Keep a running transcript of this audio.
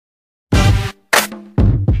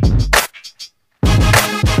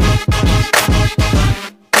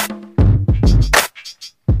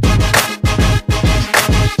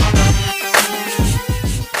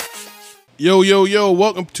Yo,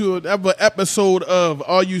 welcome to another episode of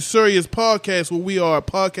Are You Serious Podcast, where we are a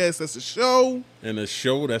podcast that's a show. And a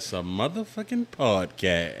show that's a motherfucking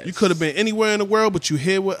podcast. You could have been anywhere in the world, but you're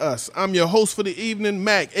here with us. I'm your host for the evening,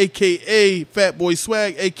 Mac, a.k.a. Fat Boy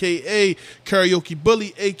Swag, a.k.a. Karaoke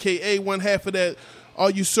Bully, a.k.a. one half of that Are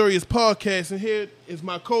You Serious Podcast. And here is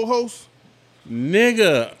my co-host.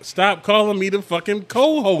 Nigga, stop calling me the fucking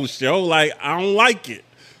co-host, yo. Like, I don't like it.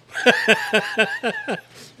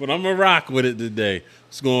 But I'm going to rock with it today.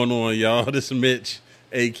 What's going on, y'all? This is Mitch,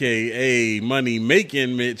 a.k.a. Money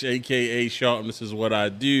Making Mitch, a.k.a. Sharp. This is what I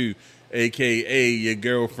do, a.k.a. your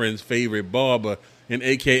girlfriend's favorite barber, and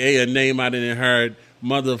a.k.a. a name I didn't heard,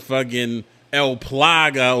 motherfucking El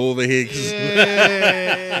Plaga over here.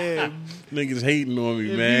 Yeah. Niggas hating on me,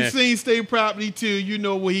 If man. you seen State Property 2, you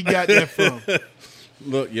know where he got that from.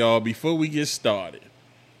 Look, y'all, before we get started,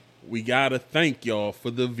 we got to thank y'all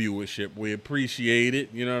for the viewership. We appreciate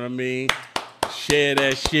it. You know what I mean? Share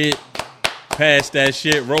that shit. Pass that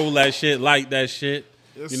shit. Roll that shit. Like that shit.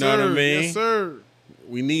 Yes, you know what I mean? Yes, sir.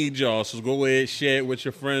 We need y'all. So go ahead, share it with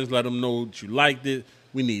your friends. Let them know that you liked it.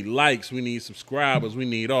 We need likes. We need subscribers. We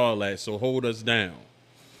need all that. So hold us down.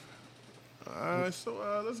 All right,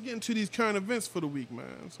 so let's get into these current events for the week,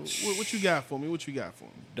 man. So what you got for me?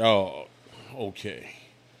 Dog. Okay.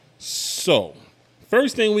 So,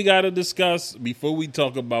 first thing we got to discuss before we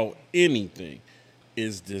talk about anything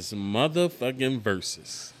is this motherfucking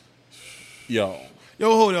versus. Yo,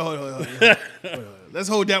 hold on. Let's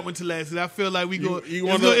hold that one to last. 'Cause I feel like we go. You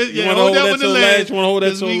want to hold that to last? You want to hold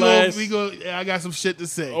that to last? I got some shit to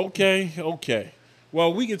say. Okay.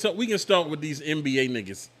 Well, we can start with these NBA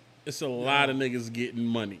niggas. It's a lot of niggas getting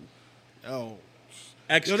money. Oh,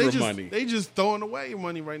 extra money. They just throwing away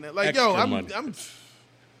money right now. Like, extra money.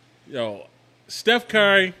 Yo, Steph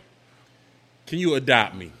Curry, can you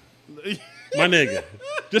adopt me? My nigga.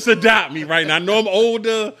 Just adopt me right now. I know I'm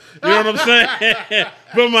older. You know what I'm saying?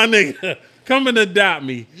 But my nigga, come and adopt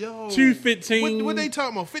me. Yo, 215. What they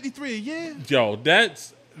talking about? 53 a year? Yo,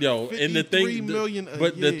 and the thing, million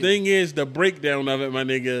but year. the thing is, the breakdown of it, my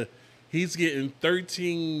nigga, he's getting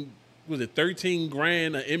 13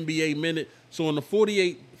 grand an NBA minute. So in the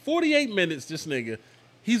 48 minutes, this nigga,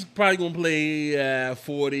 he's probably going to play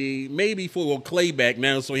 40, maybe Clay back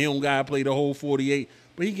now, so he don't got to play the whole 48.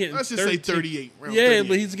 But he getting let's just say 38. Yeah, 38.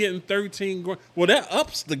 but he's getting 13 grand. Well, that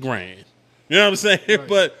ups the grand. You know what I'm saying? Right,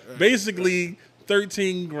 but basically,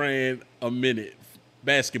 13 grand a minute,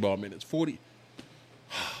 basketball minutes, 40.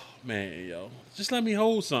 Man, yo, just let me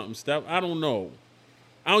hold something, Steph. I don't know.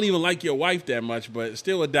 I don't even like your wife that much, but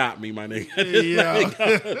still adopt me, my nigga.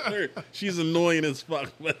 Yeah. She's annoying as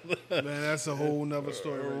fuck. Man, that's a whole nother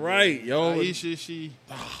story. Right, yo. Aisha, she.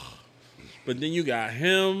 But then you got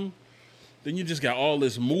him. Then you just got all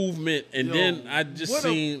this movement. And then I just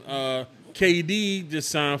seen KD just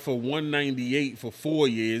signed for $198 for 4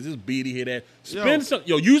 years. This beady hit that. Spend some.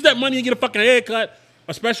 Yo, use that money and get a fucking haircut,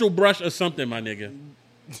 a special brush or something, my nigga.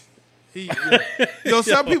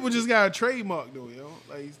 Some people just got a trademark though, yo.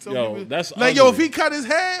 Like some people, that's like ugly. if he cut his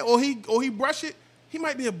hair or he brush it, he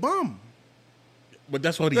might be a bum. But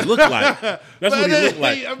that's what he looked like. That's what he looked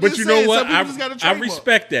like. But you know what? I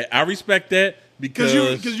respect that. I respect that because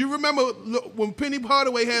you remember when Penny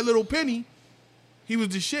Hardaway had Little Penny, he was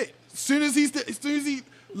the shit. As soon as he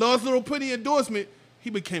lost Little Penny endorsement, he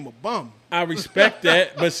became a bum. I respect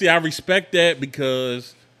that, but see, I respect that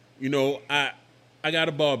because I got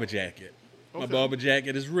a barber jacket. My barber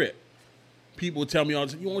jacket is ripped. People tell me all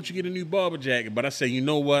the time, why don't you get a new barber jacket? But I say, you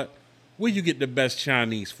know what? Where you get the best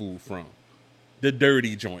Chinese food from? The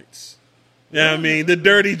dirty joints. You know what I mean? The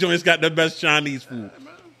dirty joints got the best Chinese food.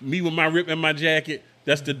 Me with my rip in my jacket,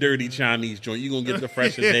 that's the dirty Chinese joint. You're going to get the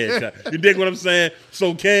freshest headshot. You dig what I'm saying?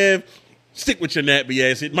 So, Kev, stick with your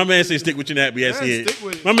nappy ass head. My man say stick with your nappy ass head.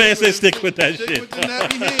 My man say stick with that shit. Stick with the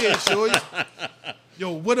nappy head, shorty.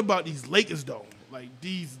 Yo, what about these Lakers, though? Like,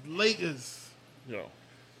 these Lakers. Yo,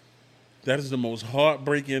 that is the most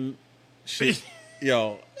heartbreaking shit.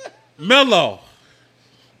 Yo, Melo,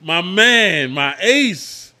 my man, my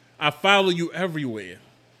ace. I follow you everywhere.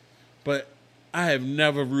 But I have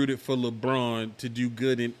never rooted for LeBron to do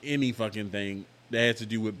good in any fucking thing that has to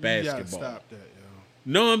do with basketball. You gotta stop that, yo.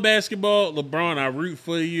 Non-basketball, LeBron, I root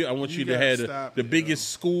for you. I want you to have the biggest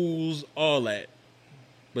schools, all that.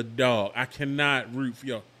 But, dog, I cannot root for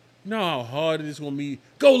y'all. You know how hard it is going to be?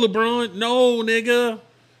 Go, LeBron. No, nigga.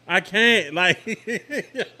 I can't. Like,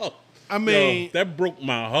 yo. I mean, yo, that broke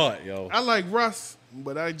my heart, yo. I like Russ,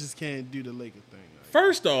 but I just can't do the Laker thing.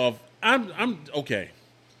 First off, I'm okay.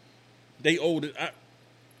 They old.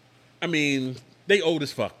 I mean, they old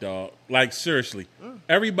as fuck, dog. Like seriously,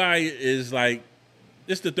 everybody is like,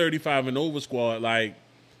 it's the 35 and over squad. Like,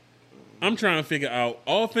 I'm trying to figure out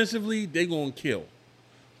offensively, they gonna kill,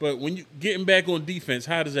 but when you getting back on defense,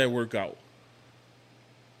 how does that work out?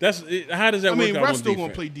 How does that work out? Russ on still defense?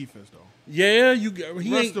 gonna play defense though. Yeah,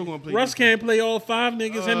 Russ still gonna play Russ defense. can't play all five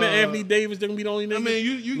niggas. Him and Anthony Davis, they're gonna be the only niggas. I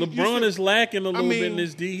mean, LeBron is lacking a little bit in mean,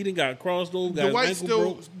 this D. He done got crossed over, got his ankle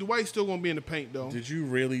broke. Dwight's still gonna be in the paint though. Did you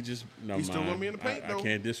really just? No, He's still gonna be in the paint, I though.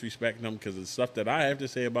 can't disrespect him because the stuff that I have to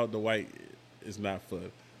say about Dwight is not for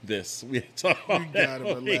this. We ain't talking You about that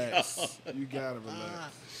gotta on relax. You gotta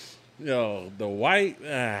relax. here. Yo, Dwight.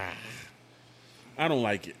 I don't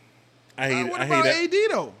like it. I hate it. What I about hate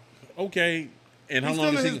AD though? it. Okay, and how He's long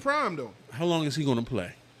still is in he? his prime though. How long is he going to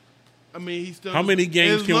play? I mean, he's still. How many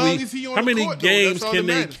games as can long we? as he on How the many court, though, games that's all can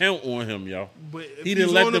that they matters. count on him, yo? But if He didn't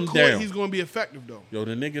he's let on them the court, down. he's gonna be effective though. Yo,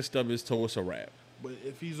 the nigga stub his toe. It's a wrap. But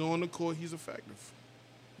if he's on the court, he's effective.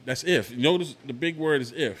 That's if. Notice the big word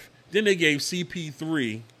is if. Then they gave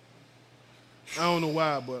CP3. I don't know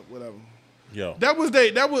why, but whatever. Yo, That was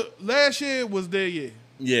last year was their year.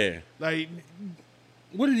 yeah. Like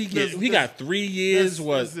What did he get? He that's- got 3 years.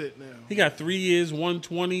 that's it now. He got 3 years,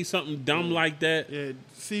 120, something dumb like that. Yeah,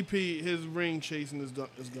 CP, his ring chasing is gone.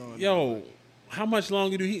 Yo, how much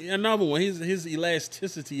longer do he? Another one. His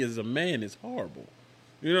elasticity as a man is horrible.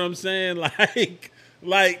 You know what I'm saying?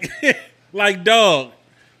 Like dog.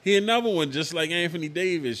 He another one just like Anthony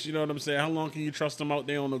Davis. You know what I'm saying? How long can you trust him out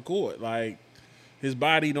there on the court? Like his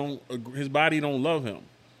body don't love him.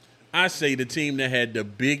 I say the team that had the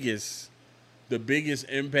biggest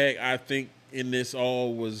impact, I think, in this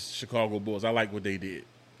all was Chicago Bulls. I like what they did.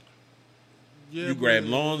 Yeah, You grab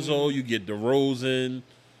Lonzo, you get DeRozan.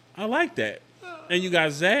 I like that. And you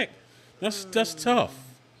got Zach. That's tough.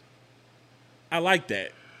 I like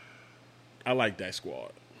that. I like that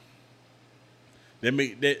squad. They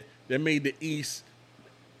made the East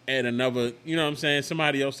add another, you know what I'm saying,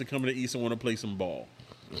 somebody else to come to the East and want to play some ball.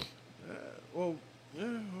 Well, yeah.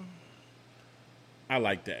 I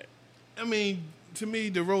like that. I mean, to me,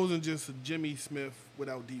 DeRozan just a Jimmy Smith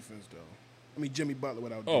without defense, though. I mean, Jimmy Butler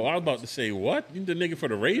without defense. Oh, I was about to say, what? You the nigga for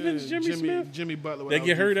the Ravens, Jimmy Smith? Jimmy Butler They without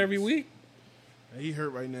get hurt defense. every week? He hurt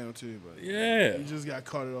right now, too. But Yeah. he just got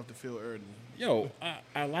carted off the field early. Yo,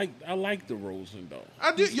 I like DeRozan, though.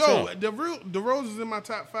 I do. He's Yo, tough. DeRozan's in my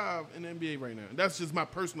top 5 in the NBA right now. That's just my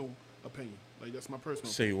personal opinion. Like, that's my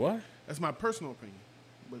personal Say opinion. what? That's my personal opinion.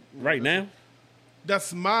 But Right now?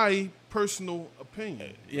 That's my personal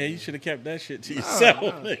opinion. Yeah, you should have kept that shit to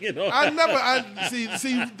yourself. Nah. You know? See,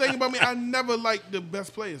 thing about me, I never liked the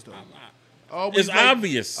best players, though. It's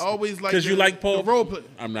obvious. Always like because you like Paul. the role play.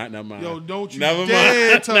 I'm not. Never mind. Yo, don't you Never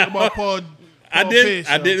dare mind. talk about Paul. I Paul did. Pierce,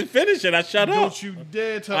 I yo. didn't finish it. I shut up. Don't you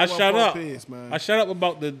dare talk I about shut Paul up. Pierce, man. I shut up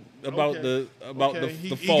about the Okay. the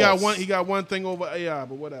He false. got one thing over AI,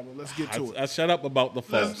 but whatever. Let's get to it. I shut up about the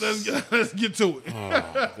false. Let's get to it.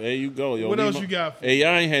 Oh, there you go, yo. What else you got for me? Hey,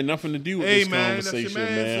 I ain't had nothing to do with Hey this man, that's conversation, your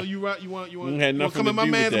man. man. So you want You had nothing come to at my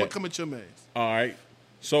do with man's? I'm that. gonna come at your man's. All right.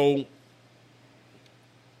 So,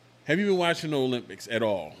 have you been watching the Olympics at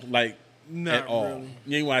all? Like, Not at all? really.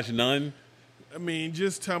 You ain't watched none? I mean,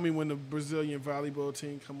 just tell me when the Brazilian volleyball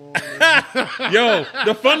team come on. Yo,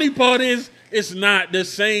 the funny part is, it's not the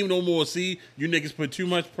same no more. See, you niggas put too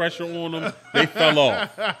much pressure on them. They fell off.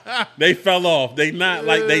 They fell off. They not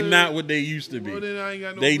what they used to be. Well, then I ain't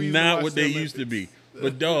got no They reason to not watch what the they used to be.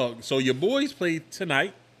 But dog, so your boys play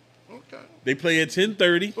tonight. Okay. They play at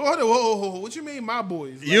 10:30. Whoa, what you mean, my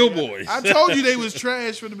boys? Your boys. I told you they was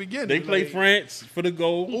trash from the beginning. They play like, France for the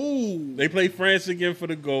gold. Ooh, They play France again for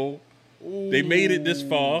the gold. They made it this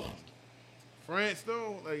far. France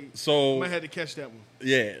though, like So I might have to catch that one.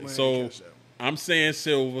 yeah, Might so have to catch that I'm saying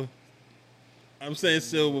silver. I'm saying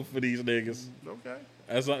silver for these niggas.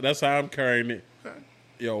 one. That's how I'm carrying it. Okay.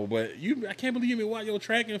 Yo, but I can't believe you why your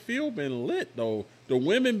track and field been lit though. The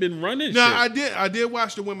women been running No, shit. I did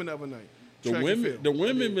watch the women the other night. The Track and women- field. the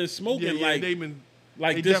women I did. been smoking yeah, like- they been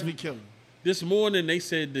like they this definitely killing. this morning they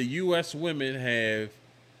said the US women have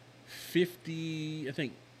 50, I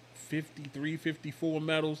think 53, 54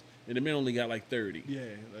 medals, and the men only got like 30. Yeah,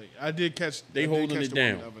 like I did catch. They I did holding catch it the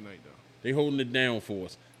women down. the other night though. They holding it down for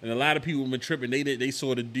us. And a lot of people been tripping. They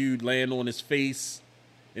saw the dude laying on his face,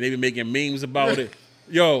 and they been making memes about it.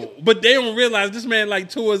 Yo, but they don't realize this man like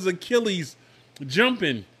tore his Achilles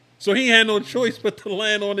jumping, so he had no choice but to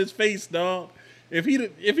land on his face, dog. If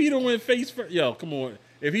he don't went face first, yo, come on.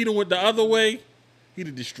 If he done went the other way, he'd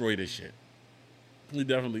have destroyed this shit. He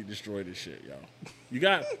definitely destroyed this shit,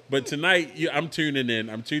 y'all. But tonight I'm tuning in.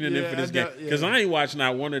 I'm tuning in for this game because I ain't watching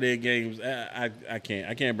not one of their games. I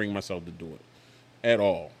can't bring myself to do it at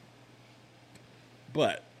all.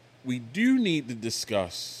 But we do need to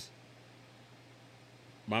discuss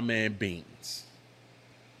my man Beans.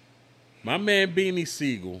 My man Beanie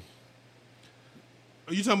Siegel.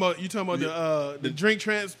 Are you talking about the Drink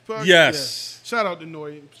Trans podcast? Yes. Yeah. Shout out to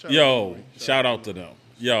Nori. Shout out to them.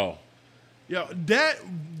 Yo,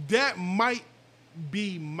 that might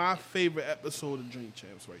be my favorite episode of Drink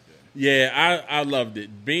Champs right there. Yeah, I loved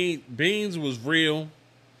it. Beans was real.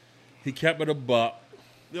 He kept it a buck.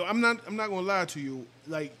 Yo, I'm not gonna lie to you.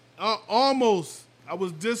 Like almost, I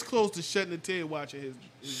was this close to shedding a tear watching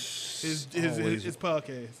his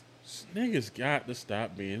podcast. Niggas got to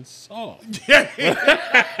stop being soft.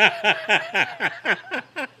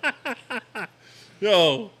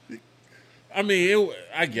 Yo, I mean,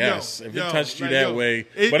 I guess if it touched you that way,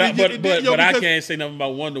 but I can't say nothing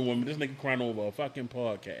about Wonder Woman. This nigga crying over a fucking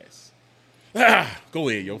podcast. Go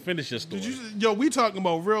ahead, yo. Finish your story. We talking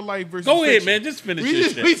about real life versus Go ahead, fiction. Man. Just finish your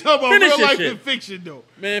shit. We talking about real life and fiction, though.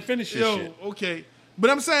 Man, finish your shit. Okay. But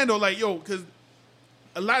I'm saying, though, like, because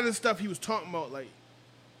a lot of the stuff he was talking about, like,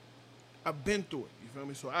 I've been through it. You feel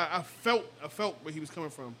me? So I felt where he was coming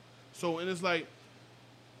from. So, and it's like,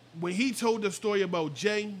 when he told the story about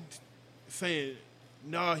Jay saying,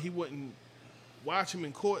 nah, he wouldn't watch him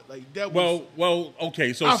in court, like that was... Well,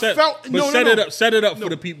 okay, so set it up for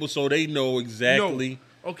the people so they know exactly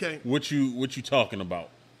what you talking about.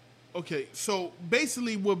 Okay, so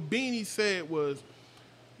basically what Beanie said was,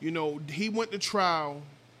 he went to trial,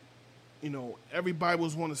 everybody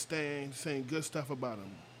was on the stand saying good stuff about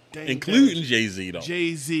him. Including Jay-Z, though.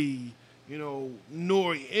 Jay-Z,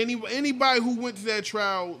 Nori, anybody who went to that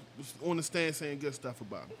trial was on the stand saying good stuff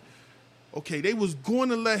about him. Okay, they was going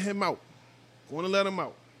to let him out. Going to let him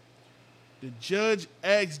out. The judge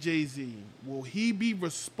asked Jay-Z, will he be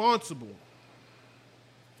responsible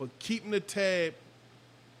for keeping the tab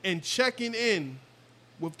and checking in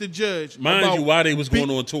with the judge? Mind you, why they was going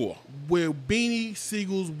on tour. Where Beanie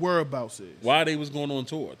Siegel's whereabouts is. Why they was going on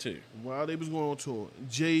tour, too. While they was going on tour.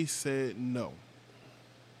 Jay said no.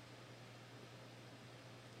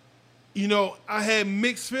 I had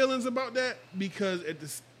mixed feelings about that because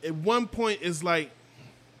at one point it's like,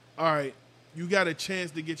 all right, you got a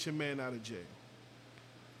chance to get your man out of jail.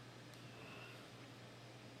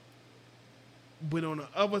 But on the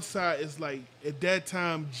other side, it's like at that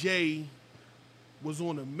time Jay was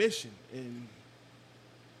on a mission and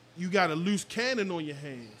you got a loose cannon on your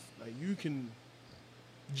hands. Like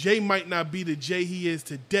Jay might not be the Jay he is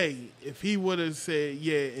today if he would have said,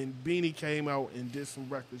 yeah, and Beanie came out and did some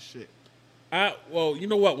reckless shit. Well, you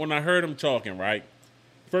know what? When I heard him talking, right,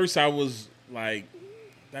 first I was like,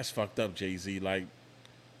 that's fucked up, Jay-Z. Like,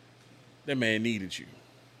 that man needed you.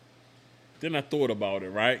 Then I thought about it,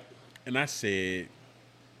 right? And I said,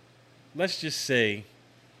 let's just say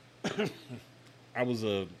I was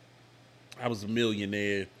a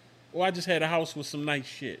millionaire, or I just had a house with some nice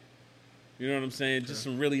shit. You know what I'm saying? Just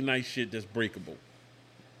some really nice shit that's breakable.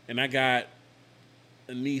 And I got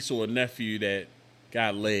a niece or a nephew that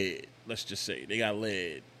got laid. Let's just say they got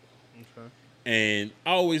laid. Okay. And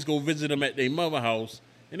I always go visit them at their mother house.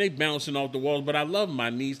 And they bouncing off the walls, but I love my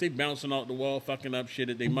niece. They bouncing off the wall, fucking up shit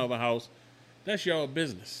at their mother house. That's y'all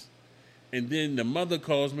business. And then the mother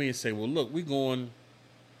calls me and say, well, look, we going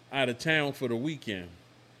out of town for the weekend.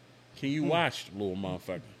 Can you watch, little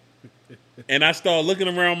motherfucker? And I start looking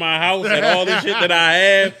around my house at all the shit that I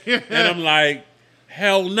have, and I'm like,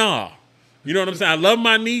 hell nah. You know what I'm saying? I love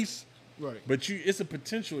my niece, right? But it's a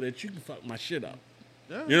potential that you can fuck my shit up.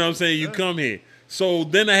 Yeah. You know what I'm saying? You come here. So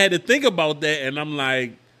then I had to think about that, and I'm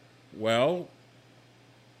like, well,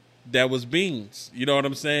 that was Beans. You know what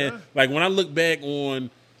I'm saying? Yeah. Like, when I look back on,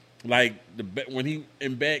 like, when he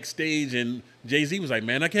in backstage and Jay-Z was like,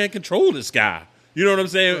 man, I can't control this guy. You know what I'm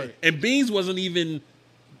saying? Right. And Beans wasn't even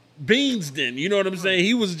Beans then. You know what I'm saying?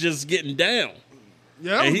 He was just getting down.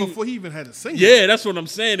 Yeah, that was before he even had a single. Yeah, that's what I'm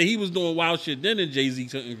saying. And he was doing wild shit then, and Jay-Z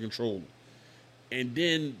couldn't control him. And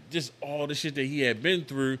then just all the shit that he had been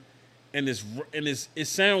through, and it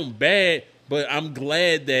sounds bad, but I'm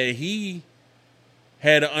glad that he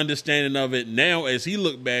had an understanding of it now as he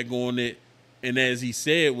looked back on it, and as he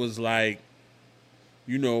said was like,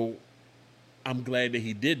 I'm glad that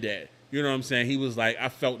he did that. You know what I'm saying? He was like, I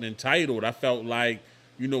felt entitled. I felt like,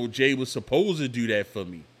 Jay was supposed to do that for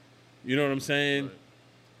me. You know what I'm saying? Right.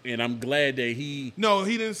 And I'm glad that he... No,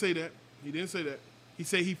 he didn't say that. He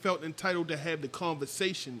said he felt entitled to have the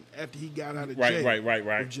conversation after he got out of jail. Right.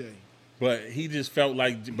 With Jay. But he just felt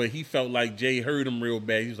like, Jay heard him real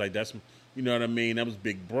bad. He was like, that's You know what I mean? That was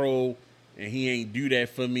big bro, and he ain't do that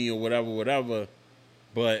for me or whatever.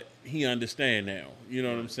 But he understand now. You know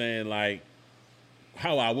what I'm saying? Like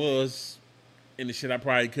how I was and the shit I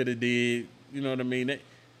probably could have did. You know what I mean?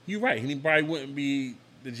 You're right. He probably wouldn't be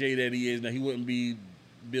the Jay that he is now. He wouldn't be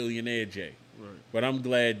billionaire Jay. Right. But I'm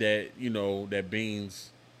glad that, that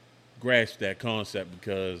Beans grasped that concept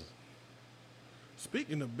because...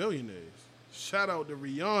 Speaking of billionaires, shout out to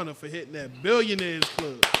Rihanna for hitting that Billionaires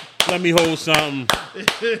Club. Let me hold something.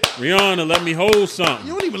 Rihanna, let me hold something.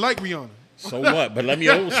 You don't even like Rihanna. So what? But let me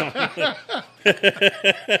hold something.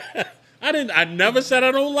 I never said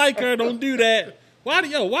I don't like her. Don't do that. Why do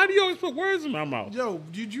you always put words in my mouth? Yo,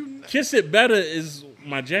 did you... Kiss It Better is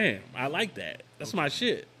my jam. I like that. That's my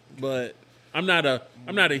shit. But I'm not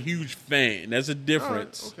a huge fan. There's a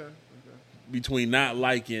difference between not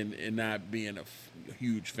liking and not being a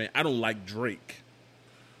huge fan. I don't like Drake.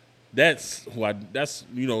 That's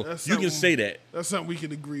you can say that. That's something we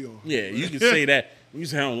can agree on. Yeah, you can say that. You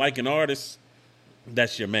say I don't like an artist,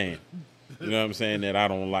 that's your man. You know what I'm saying? That I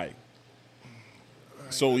don't like.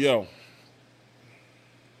 So,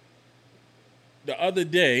 the other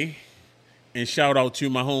day, and shout out to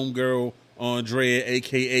my homegirl, Andrea,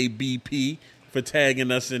 a.k.a. BP, for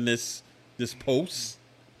tagging us in this post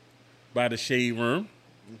by the Shade Room.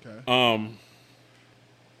 Okay.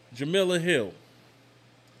 Jamila Hill.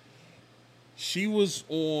 She was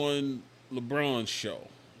on LeBron's show,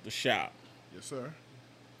 The Shop. Yes, sir.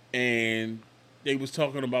 And they was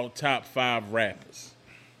talking about top 5 rappers.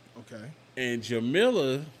 Okay. And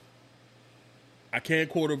Jamila, I can't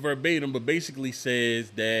quote her verbatim, but basically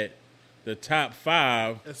says that the top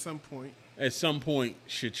 5 at some point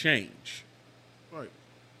should change. Right.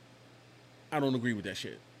 I don't agree with that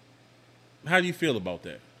shit. How do you feel about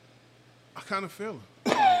that? I kind of feel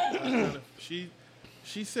her. She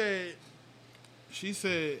said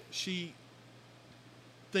she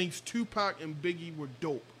thinks Tupac and Biggie were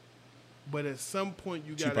dope, but at some point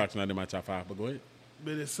you got Tupac's not in my top 5, but go ahead.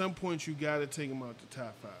 But at some point you got to take him out the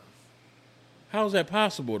top 5. How is that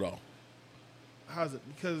possible though? How's it?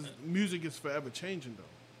 Because music is forever changing though.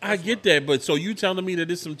 I get that, but so you telling me that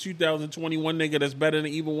there's some 2021 nigga that's better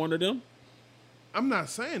than either one of them? I'm not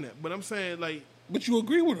saying that, but I'm saying like. But you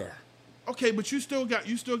agree with her. Okay, but you still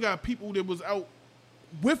got people that was out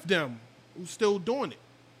with them who's still doing it.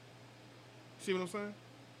 See what I'm saying?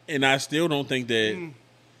 And I still don't think that.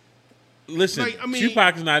 Listen,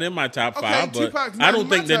 Tupac is not in my top 5, but I don't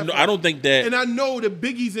think that. And I know that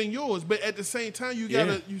Biggie's in yours, but at the same time,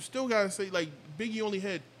 you still gotta say like Biggie only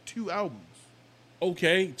had 2 albums.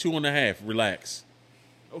 Okay, 2.5. Relax.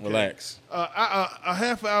 Okay. Relax. A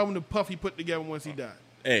half an album that Puffy put together once he died.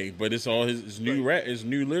 Hey, but it's all his new rap, his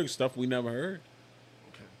new lyric stuff we never heard.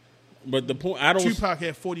 Okay. But the point I don't. Tupac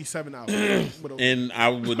had 47 albums, and I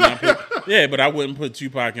would not put. But I wouldn't put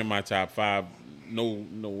Tupac in my top 5. No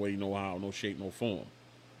way, no how, no shape, no form.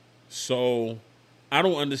 So I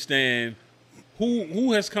don't understand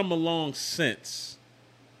who has come along since.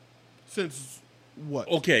 Since what?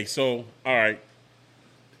 Okay, so all right,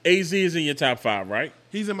 AZ is in your top 5, right?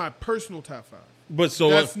 He's in my personal top 5. But so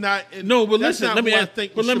that's not. No, but that's listen. not Let me. I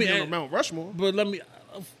think. But let me on Mount Rushmore. But let me.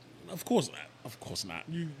 Of course not. Of course not.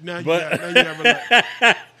 Now you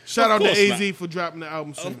got shout out to AZ for dropping the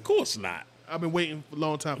album soon. Of course not. I've been waiting for a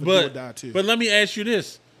long time for Do or Die too. But let me ask you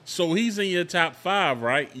this. So he's in your top 5,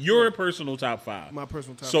 right? Your personal top 5. My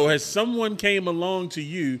personal top 5. So has someone came along to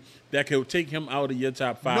you that could take him out of your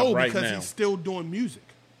top 5 right now? No, because he's still doing music.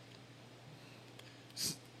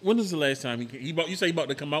 When was the last time you say he about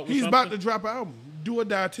to come out with He's something? about to drop an album. Do or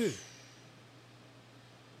Die too.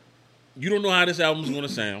 You don't know how this album's going to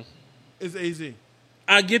sound. It's AZ.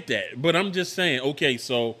 I get that. But I'm just saying, okay,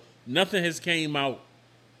 so nothing has came out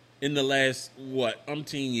in the last,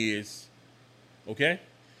 umpteen years. Okay?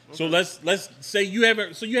 So let's say you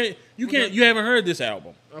haven't you haven't heard this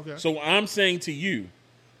album. Okay. So I'm saying to you,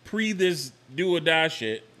 pre this Do or Die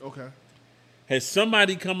shit, okay. Has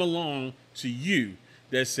somebody come along to you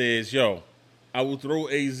that says, yo, I will throw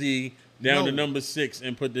AZ down to number 6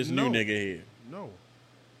 and put this new nigga here? No.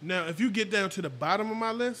 Now, if you get down to the bottom of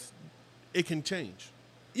my list, it can change.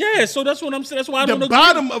 Yeah, so that's what I'm saying. That's why I don't agree. The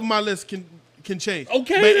bottom of my list can change.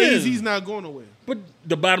 Okay, but AZ's not going nowhere. But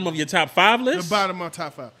the bottom of your top 5 list? The bottom of my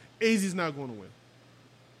top 5. AZ's not going nowhere.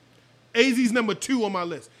 AZ's number 2 on my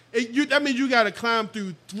list. That means you got to climb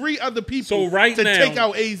through 3 other people to take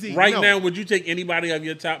out AZ. Right now, would you take anybody of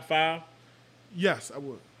your top 5? Yes, I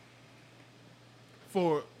would.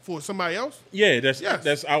 For somebody else? Yeah,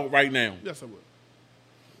 that's out right now. Yes, I would.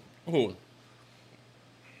 Who?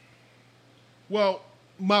 Well,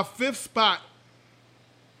 my 5th spot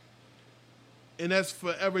and that's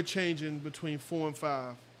forever changing between 4 and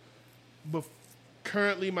 5. But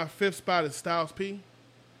currently, my 5th spot is Styles P.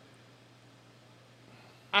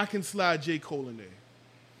 I can slide J. Cole in there.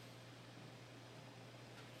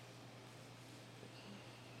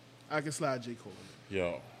 I can slide J. Cole in there.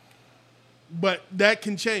 Yo. But that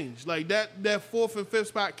can change. Like that 4th and 5th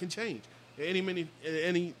spot can change at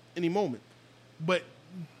any moment. But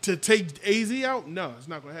to take AZ out, no, it's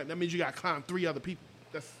not gonna happen. That means you gotta climb 3 other people.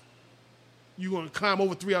 You're gonna climb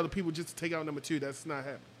over 3 other people just to take out number 2. That's not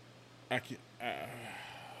happening.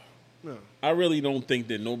 No. I really don't think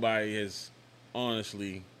that nobody has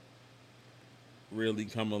honestly really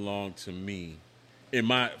come along to me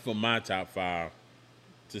for my top 5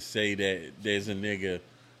 to say that there's a nigga.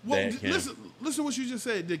 Well, listen to what you just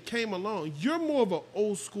said. That came along. You're more of an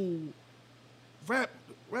old school rapper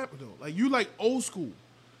though. Like you like old school.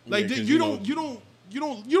 Like Yeah, you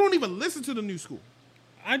don't even listen to the new school.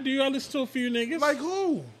 I do. I listen to a few niggas. Like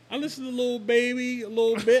who? I listen to Lil Baby a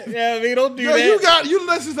little bit. Yeah, I mean, don't do Yo, that. you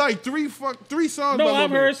listen to like three songs. No, by I've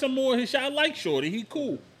Lil heard Baby. some more of his shit. I like Shorty. He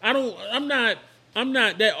cool. I'm not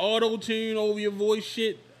that auto tune over your voice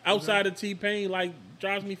shit outside of T-Pain. Like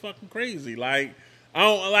drives me fucking crazy. Like I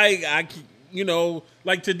don't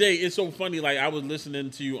like today. It's so funny. Like I was listening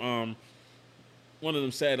to one of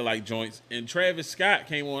them satellite joints, and Travis Scott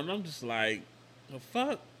came on, and I'm just like, the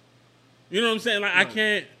fuck. You know what I'm saying? Like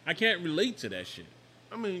Right. I can't relate to that shit.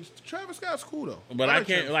 I mean, Travis Scott's cool though. But I can't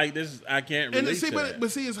Travis. like this. I can't relate to that.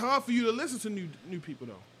 But see, it's hard for you to listen to new people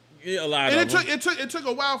though. Yeah, a lot And of them. it took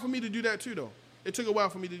a while for me to do that too, though. It took a while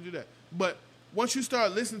for me to do that. But once you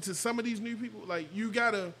start listening to some of these new people, like you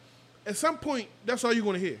gotta, at some point, that's all you're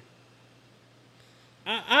gonna hear.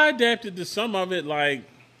 I adapted to some of it. Like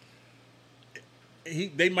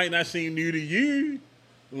they might not seem new to you.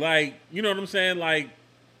 Like you know what I'm saying? Like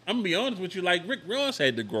I'm gonna be honest with you. Like Rick Ross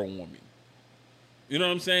had to grow on me. You know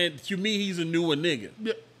what I'm saying? To me, he's a newer nigga.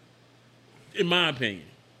 Yeah. In my opinion.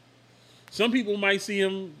 Some people might see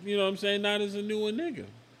him, you know what I'm saying, not as a newer nigga.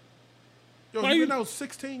 Yo, Why he's you- been out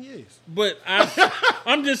 16 years. But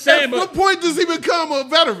I'm just saying. At But what point does he become a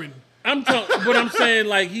veteran? but I'm saying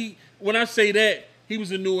like when I say that he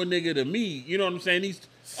was a newer nigga to me. You know what I'm saying?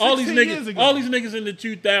 All these 16 years ago. niggas in the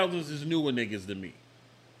 2000s is newer niggas to me.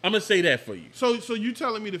 I'm gonna say that for you. So you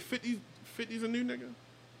telling me the 50's a new nigga?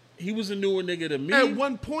 He was a newer nigga to me. At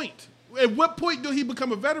one point. At what point did he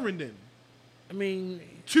become a veteran then? I mean,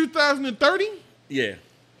 2030? yeah.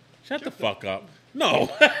 Shut the fuck up. No.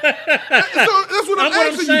 So that's what I'm What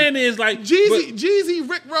I'm asking saying you. is like Jeezy,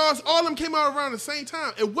 Rick Ross, all of them came out around the same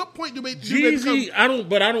time. At what point do they become... Jeezy, I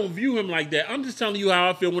don't view him like that. I'm just telling you how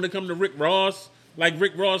I feel when it comes to Rick Ross. Like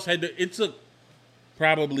Rick Ross it took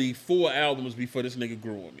probably 4 albums before this nigga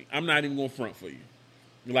grew on me. I'm not even gonna front for you.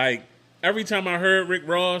 Like every time I heard Rick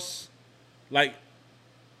Ross, like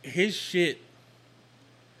his shit,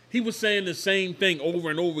 he was saying the same thing over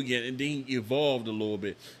and over again, and then he evolved a little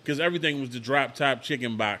bit because everything was the drop top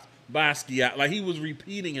chicken box, Basquiat. Like he was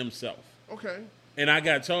repeating himself. Okay. And I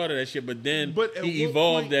got tired of that shit, but then But at he what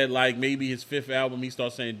evolved point- at like maybe his 5th album, he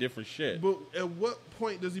started saying different shit. But at what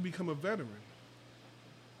point does he become a veteran?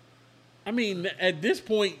 I mean, at this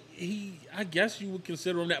point, I guess you would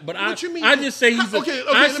consider him that. But What you mean? I just say he's Okay,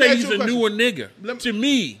 I let me say ask he's you a a question. newer nigga to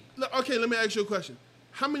me. Okay, let me ask you a question.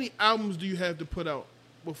 How many albums do you have to put out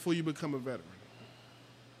before you become a veteran?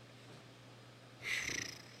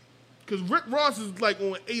 Because Rick Ross is like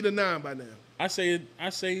on 8 or 9 by now. I say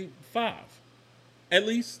 5, at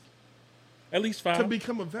least 5. To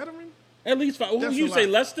become a veteran? At least 5. That's You a say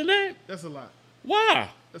lot. less than that? That's a lot. Why?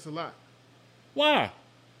 That's a lot. Why?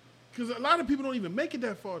 Because a lot of people don't even make it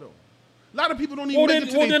that far, though. A lot of people don't even make it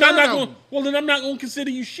to their then third I'm not album. going. Well, then I'm not going to consider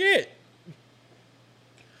you shit.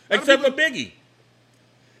 lot of Except for people- Biggie.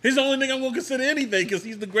 He's the only nigga I'm going to consider anything because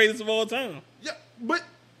he's the greatest of all time. Yeah, but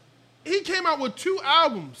he came out with 2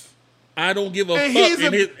 albums. I don't give a And fuck. he's a-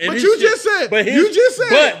 And his, and but his you shit- just said- but his- you just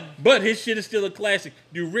said- But his shit is still a classic.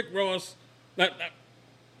 Do Rick Ross?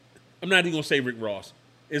 I'm not even gonna say Rick Ross.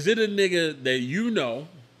 Is it a nigga that you know?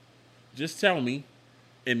 Just tell me,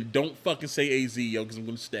 and don't fucking say AZ, yo, because I'm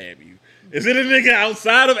gonna stab you. Is it a nigga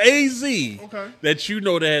outside of AZ Okay. that you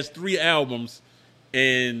know that has 3 albums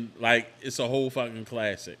and like it's a whole fucking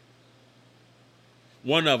classic?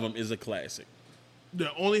 One of them is a classic.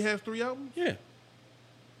 That only has 3 albums? Yeah.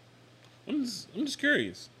 I'm just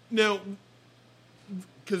curious. Now,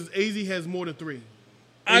 because AZ has more than 3.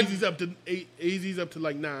 I- AZ's up to 8. AZ's up to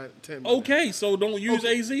like 9, 10. Okay, so don't use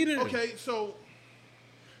AZ then. Okay, so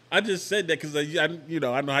I just said that because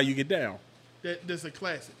I know how you get down. that's a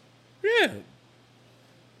classic. Yeah.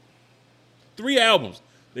 3 albums.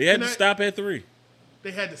 They had Can to I- stop at 3.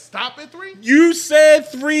 They had to stop at 3? You said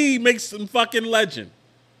 3 makes him fucking legend.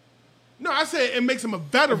 No, I said it makes him a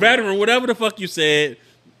veteran. Veteran, whatever the fuck you said,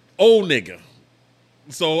 old nigga.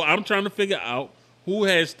 So I'm trying to figure out who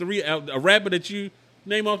has 3, a rapper that you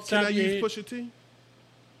name off the top of your head. Can I use Pusha T?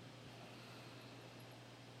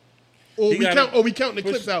 Or we count the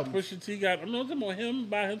Clips album? Pusha T got, I'm not talking about him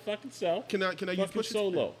by his fucking self. Can I use Pusha T?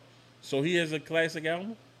 Solo. So he has a classic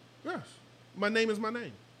album? Yes. My Name Is My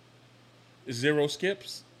Name. 0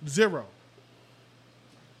 skips? 0.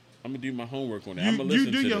 I'm going to do my homework on that. I'm going to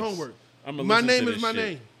listen to You do your this. homework. My Name is my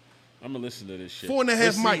name. I'm going to listen to this shit.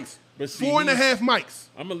 4.5 mics. 4.5 mics.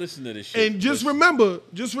 I'm going to listen to this shit. And just remember,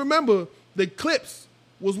 the Clips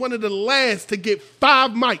was one of the last to get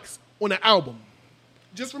 5 mics on the album.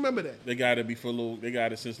 Just remember that. They got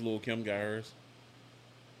it since Lil' Kim got hers.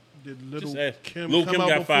 Did Lil' Kim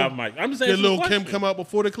got 5 mics. I'm just asking. Did Lil' Kim come out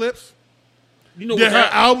before the Clips? You know did her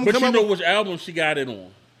album but come you out? know which album she got it on?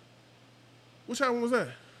 Which album was that?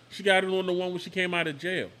 She got it on the one when she came out of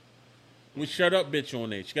jail. With Shut Up Bitch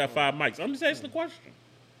on there. She got 5 mics. I'm just asking the question.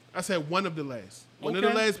 I said one of the last. One of the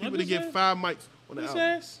last people to get 5 mics on the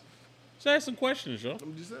album. Just ask some questions, yo.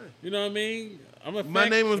 I'm just saying. You know what I mean? My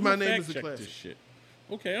Name Is a classic. This shit.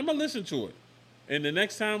 Okay, I'm going to listen to it. And the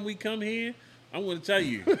next time we come here, I'm going to tell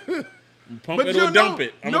you. Pump it or dump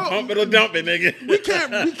it. I'm going to pump it or dump it, nigga.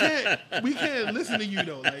 We can't listen to you,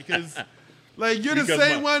 though. Because you're the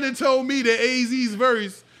same one that told me that AZ's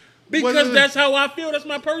verse. Because that's how I feel. That's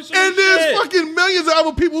my personal and there's fucking millions of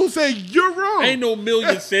other people who say you're wrong. Ain't no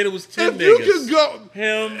millions said it was 10 niggas. You could go.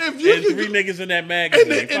 Him and 3 niggas in that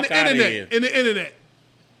magazine. In the internet.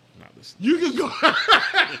 You can go.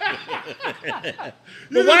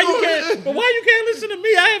 But why you can't listen to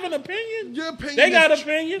me? I have an opinion. Your opinion. They got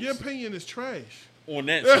opinions. Your opinion is trash. On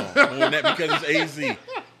that song. Because it's AZ.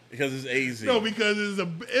 Because it's AZ. No, because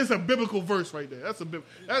it's a biblical verse right there.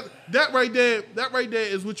 That right there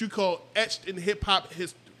is what you call etched in hip hop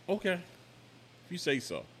history. Okay. If you say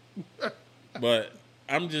so. But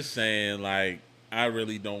I'm just saying, I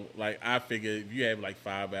really don't I figure if you have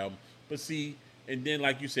 5 albums, but see. And then,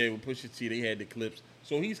 like you said, with Pusha T, they had the Clips.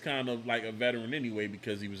 So he's kind of like a veteran anyway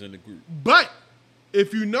because he was in the group. But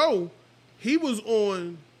if you know, he was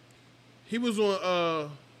on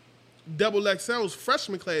Double XL's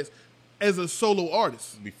freshman class as a solo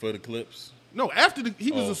artist. Before the Clips? No, after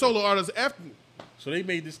he was a solo artist after. So they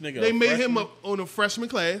made this nigga They made him up on a freshman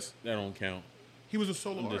class. That don't count. He was a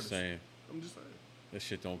solo artist. I'm just saying. That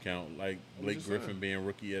shit don't count. Like Blake Griffin being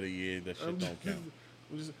Rookie of the Year, that shit don't count.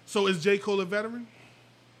 So is J. Cole a veteran?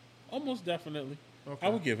 Almost definitely. Okay. I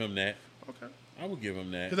would give him that. Okay. I would give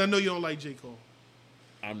him that. Because I know you don't like J. Cole.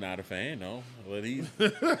 I'm not a fan, no. But he's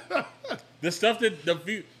the stuff that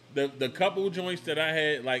the couple joints that I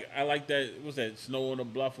had, I like that. What's that? Snow on the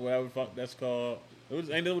Bluff, or whatever the fuck that's called.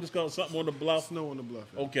 Ain't that what it's called? Something on the Bluff. Snow on the Bluff.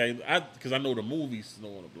 Yeah. Okay, because I know the movie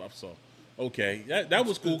Snow on the Bluff. So okay, that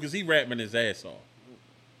was cool because he rapping his ass off.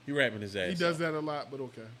 He does that a lot, but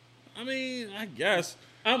okay. I mean, I guess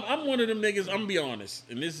I'm one of them niggas. I'm gonna be honest,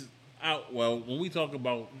 and this is out. Well, when we talk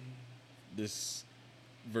about this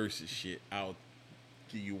versus shit, I'll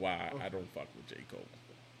tell you why I don't fuck with J. Cole.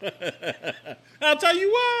 I'll tell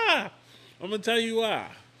you why. I'm gonna tell you why.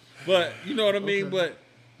 But you know what I mean. Okay.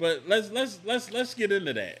 But let's get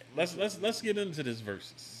into that. Let's get into this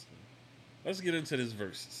versus. Let's get into this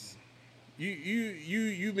versus.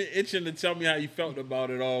 You've been itching to tell me how you felt about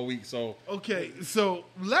it all week. So okay, so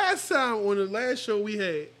last time on the last show we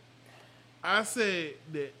had, I said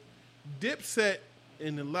that Dipset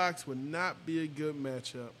and the Lox would not be a good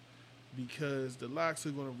matchup because the Lox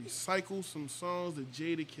are going to recycle some songs that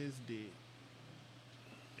Jadakiss did,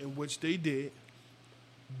 in which they did,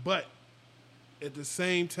 but at the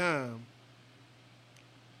same time,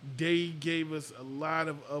 they gave us a lot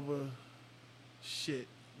of other shit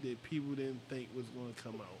that people didn't think was going to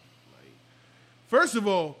come out. First of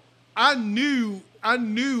all, I knew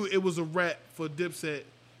it was a rap for Dipset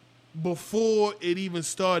before it even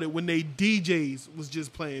started when they DJs was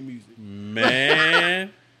just playing music.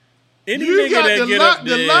 Man. Any you nigga got that get up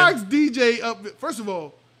there. The Lox DJ up. First of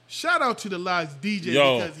all, shout out to the Lox DJ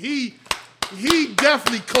because he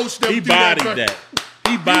definitely coached them through that verse.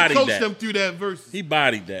 He coached them through that verse. He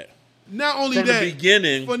bodied that. Not only from that. The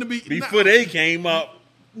beginning, before they came up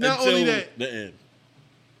not until only that, the end.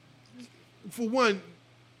 For one,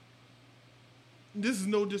 this is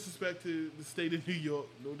no disrespect to the state of New York,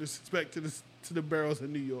 no disrespect to the barrels of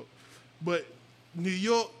New York, but New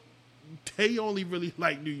York, they only really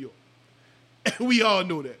like New York. And we all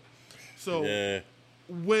know that. So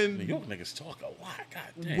when New York niggas talk a lot,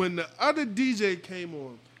 goddamn. When the other DJ came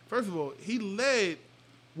on, first of all, he led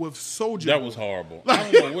with Soulja That Boy. was horrible.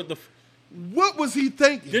 I don't know what the. What was he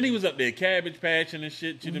thinking? Then he was up there cabbage patching and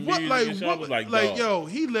shit to the music. And shit. I was like, dog. yo,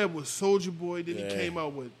 he led with Soulja Boy. Then Yeah. he came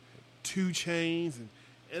out with 2 Chainz,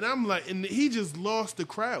 and I'm like, and he just lost the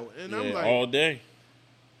crowd. And I'm like, all day.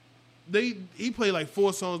 He played like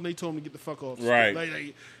 4 songs, and they told him to get the fuck off. Right.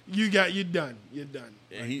 Like you're done. You're done.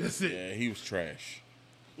 Like, that's it. Yeah, he was trash.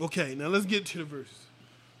 Okay, now let's get to the verses.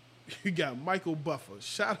 You got Michael Buffer.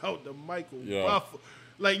 Shout out to Michael Buffer.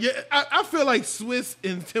 Like, yeah, I feel like Swiss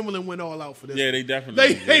and Timbaland went all out for this. Yeah, one. they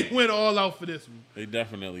definitely They went all out for this one. They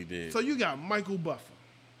definitely did. So you got Michael Buffer.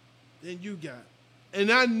 Then you got,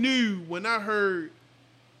 and I knew when I heard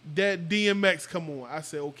that DMX come on, I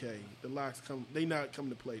said, okay, the Locks come. They not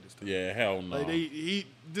coming to play this time. Yeah, hell no. Like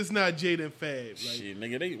this not Jada and Fab. Like, shit,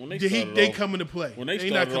 nigga, when they they coming to play. When they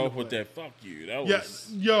not started coming off to with play. that "fuck you," that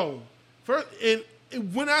was first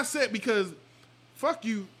and when I said, because fuck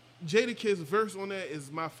you, Jada Kid's verse on that is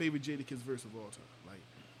my favorite Jada Kid's verse of all time. Like,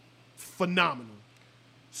 phenomenal.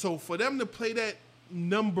 So for them to play that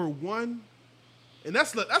number 1, and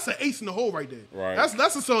that's an ace in the hole right there. Right.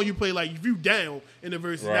 That's a song you play like if you down in the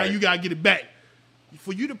verse, now Right. you gotta get it back.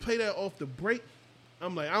 For you to play that off the break,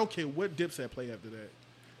 I'm like, I don't care what Dipset play after that.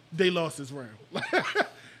 They lost this round.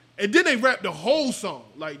 And then they rapped the whole song.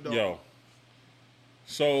 Like, dog. Yo.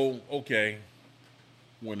 So, okay.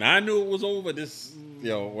 When I knew it was over,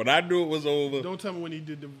 when I knew it was over, Don't tell me when he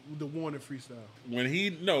did the Warner freestyle. when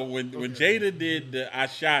Jada did the "I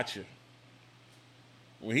Shot You,"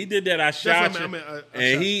 when he did that "I Shot what I You," meant, I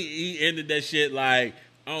and shot he ended that shit like,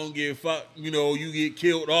 "I don't give a fuck," you get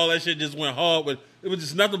killed. All that shit just went hard, but it was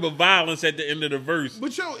just nothing but violence at the end of the verse.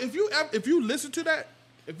 But yo, if you listen to that,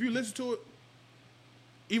 if you listen to it,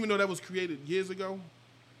 even though that was created years ago,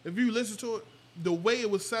 if you listen to it, the way it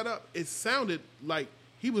was set up, it sounded like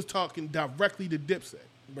he was talking directly to Dipset.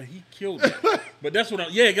 But he killed it. But that's what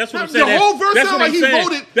I'm saying. The whole verse That's sound what like I'm he saying.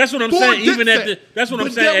 voted That's what I'm for saying. Even at Dipset. that's what I'm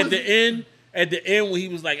But saying. that At the end when he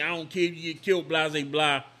was like, "I don't care if you get killed, blah, blah,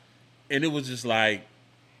 blah," and it was just like,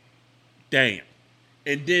 damn.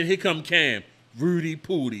 And then here come Cam, Rudy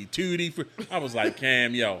Pooty, Tootie. I was like,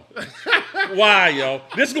 Cam, yo, why, yo?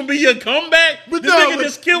 This gonna be your comeback? This nigga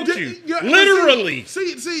just killed you, literally.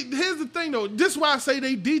 See, here's the thing though. This is why I say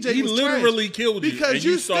they DJ. He was literally trash. killed you, because and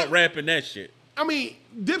you start rapping that shit. I mean,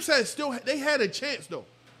 Dipset they had a chance though,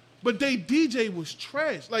 but they DJ was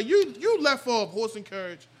trash. Like you left off Horse and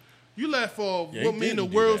Courage, you left off Yeah, What he Mean the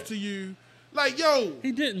didn't do World that. to You. Like, yo,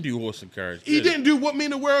 He didn't do Horse and Courage. he didn't do What Mean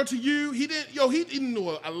the World to You. He didn't do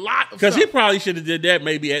a lot of Because stuff. he probably should have did that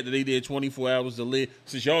maybe after they did 24 Hours to Live.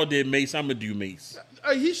 Since y'all did Mace, I'm gonna do Mace.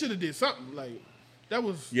 He should have did something like that.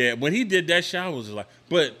 Was Yeah, when he did that shit, I was like,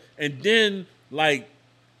 and then like,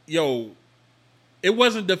 yo, it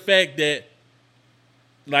wasn't the fact that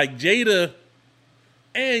like Jada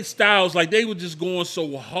and Styles, like they were just going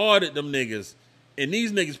so hard at them niggas, and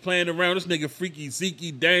these niggas playing around. This nigga Freaky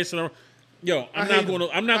Zeke dancing around. Yo, I'm not gonna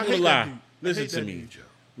hate lie. that dude. I Listen hate to that me. dude, yo.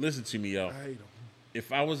 Listen to me, yo. I hate him.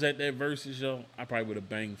 If I was at that Versus, yo, I probably would have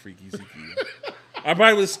banged Freaky Zeke. I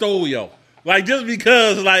probably would have stole yo. Like, just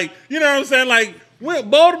because, like, you know what I'm saying? Like,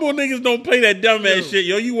 Baltimore niggas don't play that dumbass shit,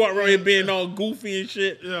 yo. You walk around here being all goofy and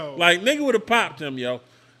shit. Yo. Like, nigga would have popped him, yo.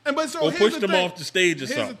 But so Or here's pushed the them thing. off the stage or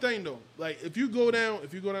Here's something. the thing though. Like if you go down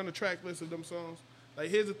the track list of them songs, like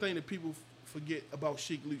here's the thing that people forget about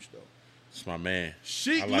Sheek Luch though. It's my man.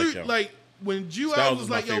 Sheek I like Luch, him. like when Jewel Styles was is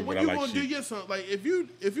my like, yo, favorite, when I you like gonna do Sheek. your song? Like if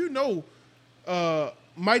you know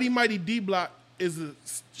Mighty Mighty D Block is a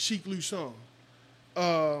Sheek Luch song.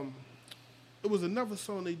 It was another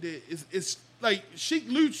song they did. It's like Sheek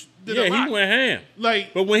Luch did a lot. He went ham.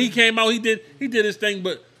 Like, But when he came out, he did his thing,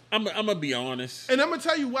 but I'm gonna be honest. and I'm gonna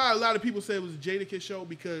tell you why a lot of people say it was a Jadakiss show,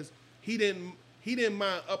 because he didn't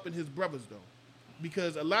mind upping his brothers though,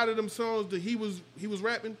 because a lot of them songs that he was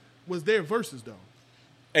rapping was their verses though.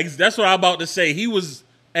 That's what I'm about to say. He was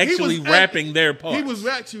actually rapping their parts. He was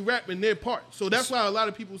actually rapping their part. So that's why a lot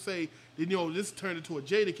of people say that, this turned into a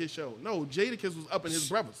Jadakiss show. No, Jadakiss was upping his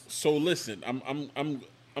brothers. So listen,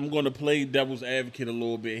 I'm going to play devil's advocate a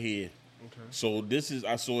little bit here. Okay. So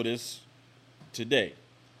I saw this today.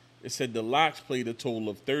 It said the Locks played a total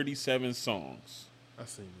of 37 songs. I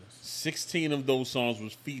seen this. 16 of those songs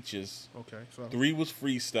was features. Okay, so 3 was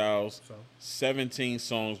freestyles. So? 17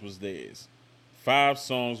 songs was theirs. 5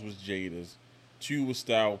 songs was Jada's. 2 was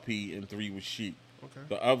Style P and 3 was Sheek. Okay.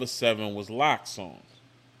 The other 7 was Lock songs.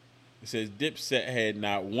 It says Dipset had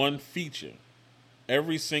not one feature.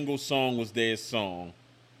 Every single song was their song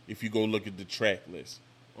if you go look at the track list.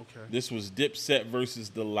 Okay. This was Dipset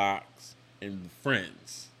versus the Locks and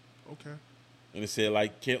Friends. Okay. And it said,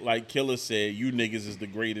 like Killer said, you niggas is the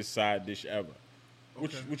greatest side dish ever.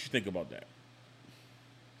 What you think about that?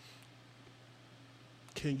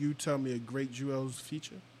 Can you tell me a great Jewel's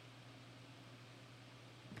feature?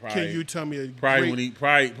 Probably, Can you tell me a probably great... when he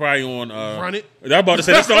probably on Run It? I'm about to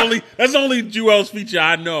say that's the only Jewel's feature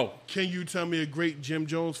I know. Can you tell me a great Jim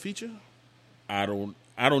Jones feature? I don't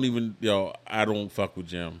fuck with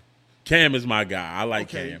Jim. Cam is my guy. I like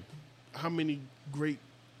Cam. How many great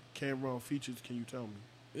Cameron features can you tell me?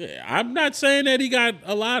 Yeah, I'm not saying that he got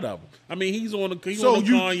a lot of them. I mean, he's on the Kanye. So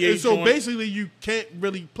joint. basically, you can't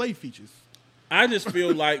really play features. I just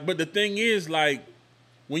feel like, but the thing is, like,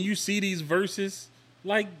 when you see these verses,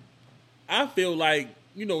 like, I feel like,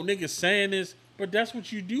 niggas saying this, but that's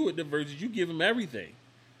what you do with the verses. You give them everything.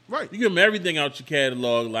 Right. You give them everything out your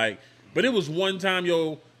catalog, like, but it was one time,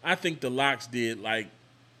 I think the Lox did, like,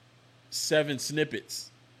 7 snippets.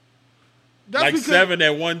 That's like because, 7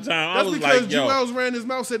 at one time. I was because like, yo. Jewels ran his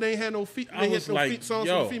mouth, said they ain't had no songs for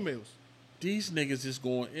the females. These niggas is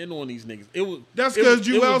going in on these niggas. That's because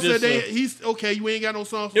Jewel said he's okay. You ain't got no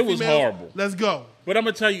songs for females. It was horrible. Let's go. But I'm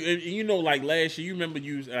gonna tell you, like last year, you remember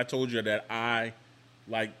I told you that I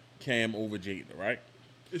like Cam over Jada, right?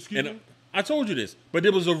 Excuse me. I told you this, but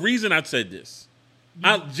there was a reason I said this.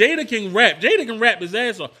 Jada can rap. Jada can rap his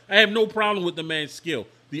ass off. I have no problem with the man's skill.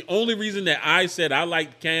 The only reason that I said I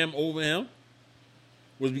liked Cam over him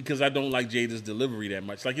was because I don't like Jada's delivery that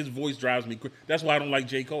much. Like, his voice drives me crazy. That's why I don't like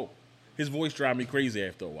J. Cole. His voice drives me crazy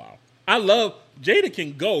after a while. Jada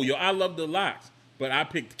can go, yo. I love the Lox. But I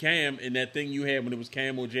picked Cam in that thing you had when it was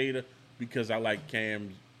Cam or Jada because I like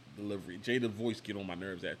Cam's delivery. Jada's voice get on my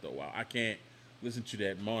nerves after a while. I can't listen to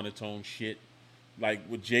that monotone shit. Like,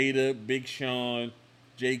 with Jada, Big Sean,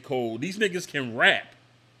 J. Cole, these niggas can rap.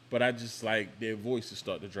 But I just like their voices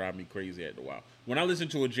start to drive me crazy after a while. When I listen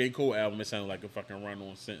to a J. Cole album, it sounds like a fucking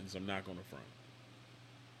run-on sentence. I'm not going to front.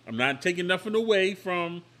 I'm not taking nothing away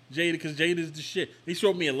from Jada because Jada's the shit. He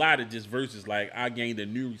showed me a lot of just verses. Like, I gained a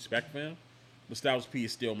new respect for him. But Styles P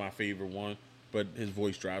is still my favorite one, but his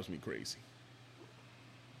voice drives me crazy.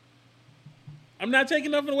 I'm not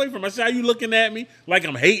taking nothing away from him. I see how you looking at me like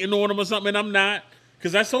I'm hating on him or something, and I'm not.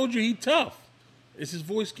 Because I told you he tough. It's his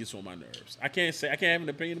voice gets on my nerves. I can't have an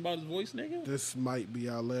opinion about his voice, nigga. This might be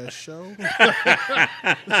our last show.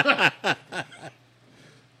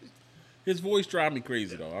 His voice drives me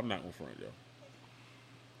crazy, though. I'm not gonna front, yo.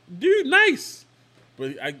 Dude, nice.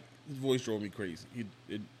 But his voice drove me crazy.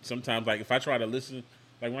 Sometimes, like, if I try to listen,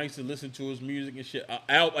 like when I used to listen to his music and shit,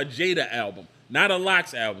 a Jada album, not a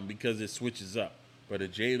Lox album because it switches up, but a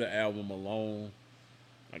Jada album alone,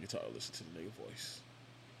 I can tell I listen to the nigga voice.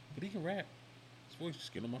 But he can rap. His voice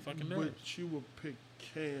just get on my fucking nerves. But you would pick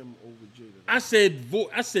Cam over Jada. I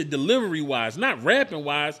said delivery wise, not rapping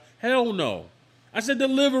wise. Hell no. I said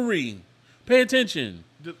delivery. Pay attention.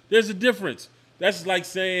 There's a difference. That's like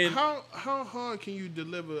saying how hard can you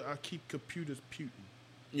deliver? I keep computers puting.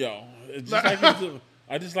 Yo,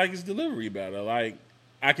 I just like his delivery better. Like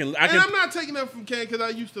I can. And I'm not taking that from Cam because I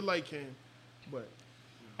used to like Cam, but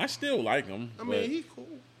I still like him. I mean, he's cool.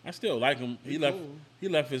 I still like him. He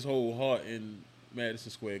left his whole heart in Madison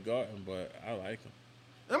Square Garden, but I like him.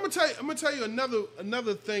 I'm gonna tell you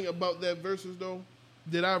another thing about that versus though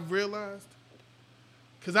that I've realized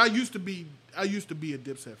because I used to be a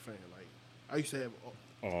Dipset fan. Like I used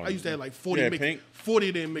to have like 40 of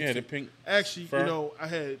them mixes. Yeah, the Pink. Actually, fur. I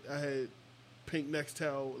had Pink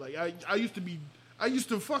Nextel. Like I used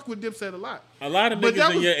to fuck with Dipset a lot. A lot of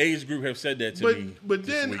niggas in your age group have said that to me. But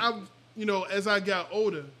then as I got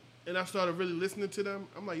older and I started really listening to them,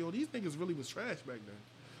 I'm like, yo, these niggas really was trash back then.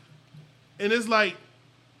 And it's like,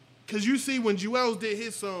 cause you see when Jewels did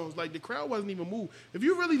his songs, like the crowd wasn't even moved. If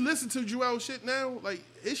you really listen to Jewel's shit now, like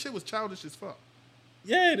his shit was childish as fuck.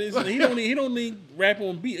 Yeah, it is. He don't need rap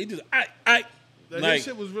on beat. He just like, his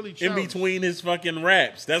shit was really childish. In between his fucking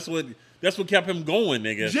raps. That's what kept him going,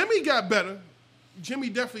 nigga. Jimmy got better. Jimmy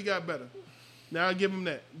definitely got better. Now I give him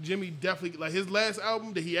that. Jimmy definitely, like his last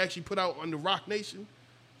album that he actually put out on the Rock Nation,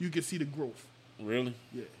 you could see the growth. Really?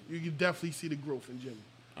 Yeah, you could definitely see the growth in Jimmy.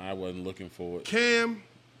 I wasn't looking for it. Cam,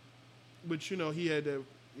 but he had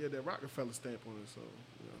that Rockefeller stamp on it, so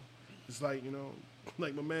it's like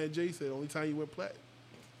like my man Jay said, only time he went plat.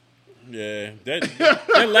 Yeah,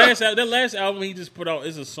 that last album he just put out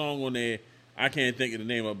is a song on there. I can't think of the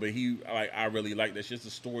name of it, but I really like that. It's just a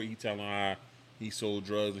story he telling how he sold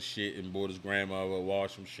drugs and shit and bought his grandmother a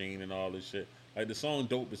washing machine and all this shit. Like the song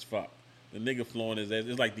dope as fuck. The nigga flowing his ass.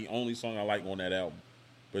 It's like the only song I like on that album,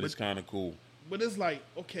 but it's kind of cool. But it's like,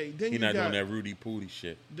 okay, then he not doing that Rudy Pooty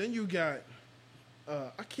shit. Then you got,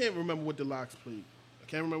 I can't remember what the Lox played.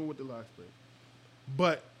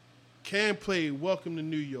 But Cam played Welcome to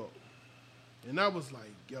New York. And I was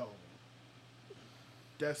like, yo,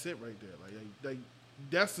 that's it right there. Like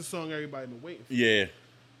that's the song everybody been waiting for. Yeah.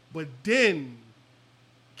 But then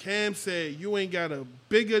Cam said, "You ain't got a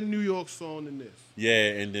bigger New York song than this."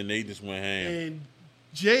 Yeah, and then they just went ham. And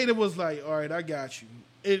Jada was like, "All right, I got you."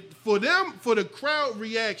 And for the crowd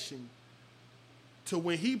reaction to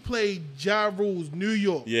when he played Ja Rule's New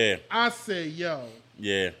York, Yeah. I said, "Yo,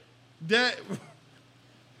 Yeah. that."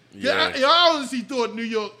 Yeah. I honestly thought New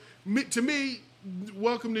York. To me,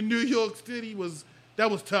 Welcome to New York City was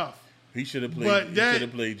tough. He should have played. But He that- should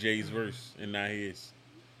have played Jay's verse and not his.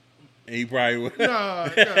 And he probably would. Nah.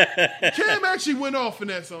 Cam actually went off in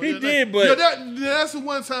that song. He did, but- that's the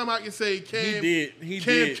one time I can say Cam. He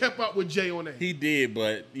Cam did. kept up with Jay on that. He did,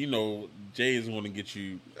 but Jay is going to get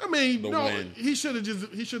you. I mean, the no, win. he should have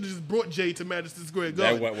just brought Jay to Madison Square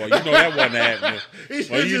That Garden. well, that wasn't happening. He Well,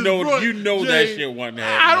 should've you just know brought that Jay. shit wasn't I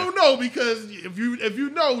happening. don't know because if you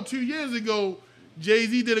know, 2 years ago,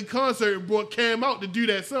 Jay-Z did a concert and brought Cam out to do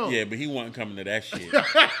that song. Yeah, but he wasn't coming to that shit.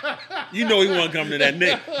 He wasn't coming to that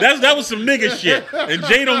nigga. That was some nigga shit. And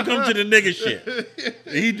Jay don't come to the nigga shit.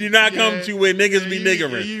 He do not come to where niggas be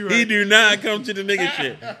niggering. you right. He do not come to the nigga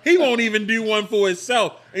shit. He won't even do one for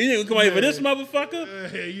himself. And he didn't come out for this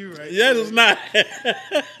motherfucker. Yeah, you right. That was not.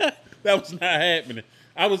 That was not happening.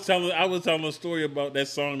 I was telling a story about that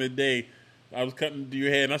song today. I was cutting to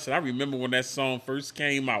your head, and I said I remember when that song first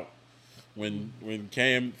came out, when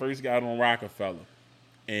Cam first got on Rockefeller,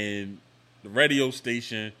 and the radio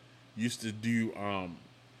station used to do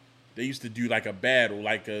they used to do like a battle,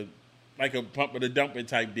 like a pump or the dumper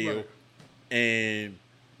type deal, Right. and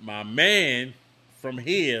my man from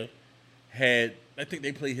here had, I think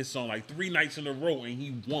they played his song like 3 nights in a row, and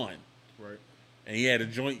he won. Right. And he had a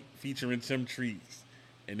joint featuring Tim Trees,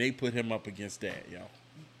 and they put him up against that, yo.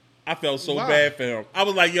 I felt so Why? bad for him. I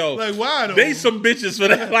was like, yo, Like, why though? they some bitches for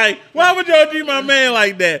that. Like, why would y'all do my man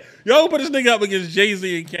like that? Y'all put this nigga up against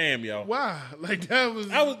Jay-Z and Cam, yo. Why? Like that was.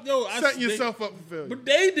 I setting yourself up for failure. But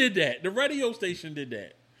they did that. The radio station did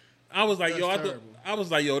that. I was like, That's yo, I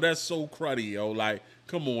was like, yo, that's so cruddy, yo. Like,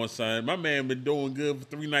 come on, son. My man been doing good for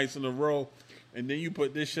 3 nights in a row, and then you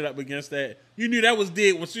put this shit up against that. You knew that was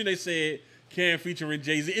dead when soon they said Cam featuring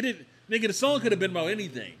Jay-Z. It didn't, nigga, the song could have been about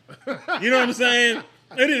anything. You know what I'm saying?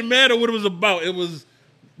 It didn't matter what it was about. It was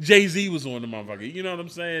Jay-Z was on the motherfucker. You know what I'm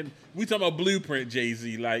saying? We talking about Blueprint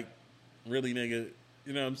Jay-Z. Like, really, nigga?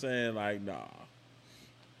 You know what I'm saying? Like, nah.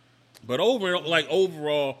 But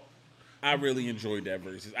overall, I really enjoyed that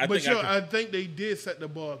versus. I think they did set the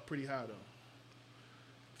bar pretty high though.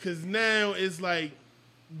 Because now it's like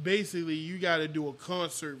basically you got to do a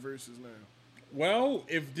concert versus now. Well,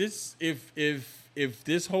 if this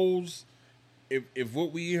holds, if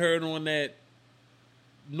what we heard on that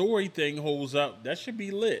Nori thing holds up, that should be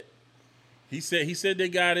lit. He said they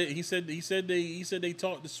got it. He said they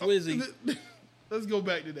talked to Swizzy. Let's go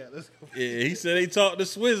back to that. Yeah, he said they talked to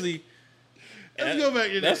Swizzy. Let's go back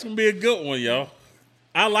to that. That's gonna be a good one, y'all.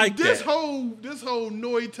 I like this that. whole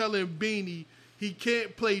Nori telling Beanie he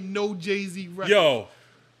can't play no Jay-Z record. Yo,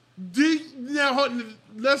 Now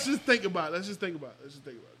let's just think about it.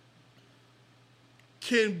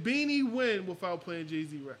 Can Beanie win without playing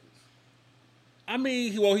Jay-Z records? I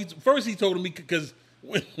mean, well, he told him because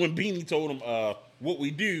when Beanie told him what we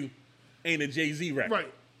do ain't a Jay-Z record.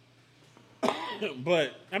 Right.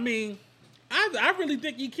 But I mean, I really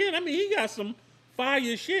think he can. I mean, he got some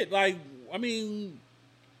fire shit. Like, I mean,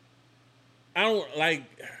 I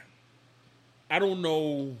don't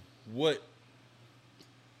know what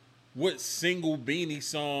single Beanie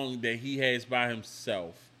song that he has by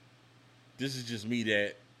himself. This is just me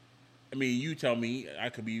that, I mean, you tell me, I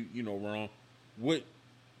could be, wrong. What,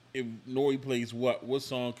 if Nori plays what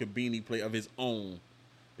song could Beanie play of his own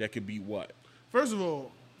that could be what? First of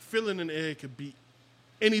all, Feeling in the Air could beat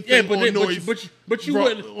anything Yeah, but on Nori's. but you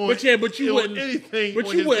wouldn't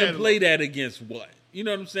play that against what? You know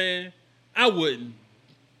what I'm saying? I wouldn't.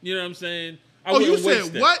 You know what I'm saying? I You wouldn't waste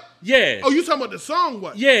said that. what? Yeah. Oh, you talking about the song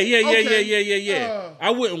what? Yeah. Okay. I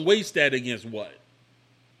wouldn't waste that against what?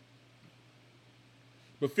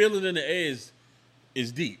 But Feeling in the Air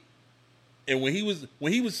is deep. And when he was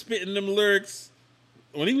spitting them lyrics,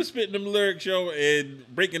 yo, and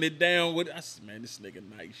breaking it down with, I said, man, this nigga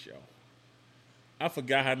nice, yo. I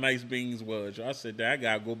forgot how nice Beans was, yo. I said, I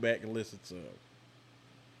gotta go back and listen to him.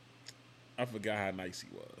 I forgot how nice he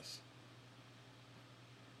was.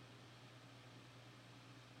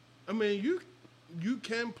 I mean, you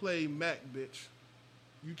can play Mac, bitch.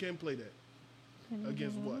 You can play that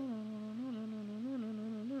against what?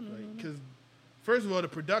 Because first of all, the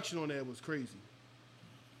production on that was crazy,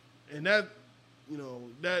 and that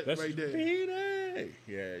that's right there.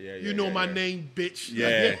 Yeah. You know my name, bitch.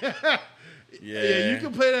 Yeah. Yeah, you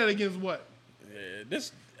can play that against what?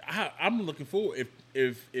 I'm looking forward.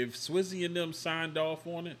 If Swizzy and them signed off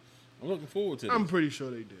on it, I'm looking forward to this. I'm pretty sure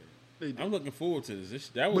they did. I'm looking forward to this.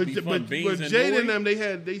 That would be fun. But Beans and Jada Nori. and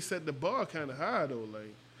them, they set the bar kind of high though.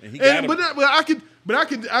 Like, but I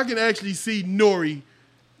can actually see Nori,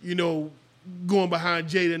 going behind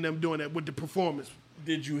Jada and them doing that with the performance.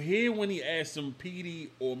 Did you hear when he asked him Petey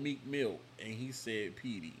or Meek Mill, and he said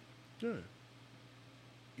Petey? Yeah.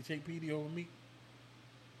 You take Petey over Meek?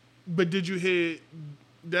 But did you hear?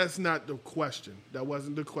 That's not the question. That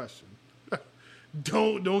wasn't the question.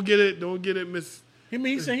 Don't get it, Miss.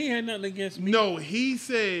 He said he had nothing against Meek. No, he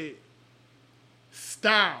said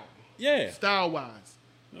style. Yeah. Style wise.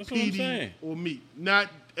 That's what I'm saying. Or Meek, not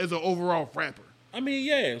as an overall rapper. I mean,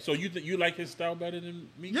 yeah. So you like his style better than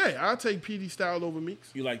Meek? Yeah, I'll take PD style over Meek's.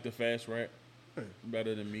 You like the fast rap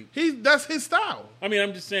better than Meek? That's his style. I mean,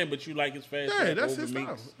 I'm just saying, but you like his fast rap that's over his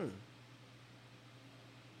Meek's? style.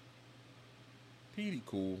 PD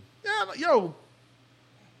cool. Yeah,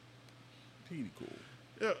 PD cool.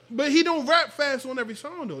 Yeah, but he don't rap fast on every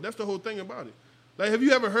song though. That's the whole thing about it. Like, have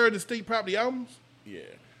you ever heard the State Property albums? Yeah.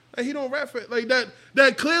 Like, he don't rap fast like that.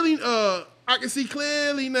 That clearly, I can see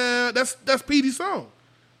clearly now. That's PD's song.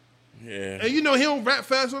 Yeah. And he don't rap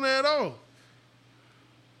fast on that at all.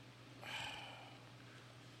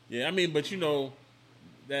 Yeah, I mean, but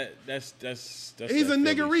that's He's a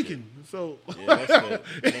nigga Rican, so yeah, that's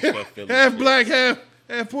that Philly half shit. black,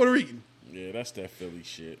 half Puerto Rican. Yeah, that's that Philly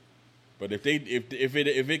shit. But if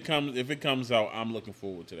it comes out, I'm looking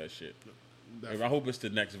forward to that shit. I hope it's the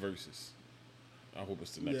next verses.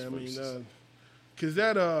 Verses. Cause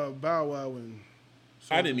that Bow Wow and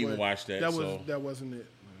I didn't even watch that. That wasn't it.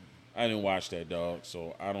 I didn't watch that, dog.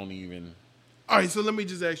 So I don't even. All right, so let me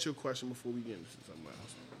just ask you a question before we get into something else.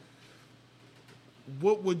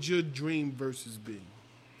 What would your dream verses be?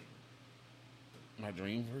 My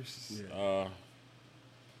dream verses? Yeah.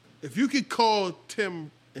 If you could call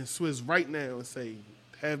Tim and Swizz right now and say,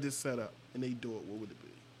 have this set up, and they do it, what would it be?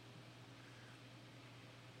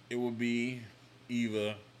 It would be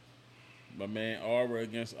either my man Aura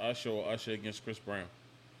against Usher or Usher against Chris Brown.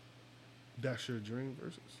 That's your dream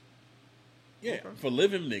versus? Yeah, Okay. for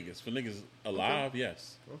living niggas. For niggas alive,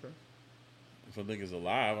 yes. Okay. For niggas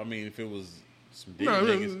alive, I mean, if it was some dead No,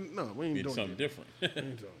 niggas, we ain't it'd be doing something that. different. We ain't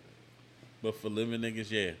doing that. But for living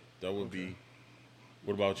niggas, yeah, that would be.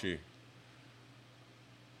 What about you?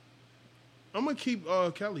 I'm going to keep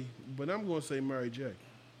Kelly, but I'm going to say Mary J.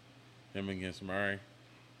 Him against Murray?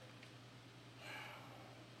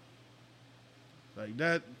 Like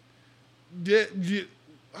that.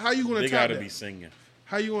 How you going to They top gotta that? be singing.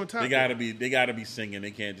 How you going to top They that? gotta be singing.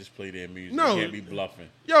 They can't just play their music. No. They can't be bluffing.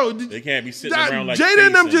 Yo, They can't be sitting around like Jada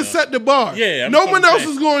and them Face just set the bar. Yeah, no I'm one else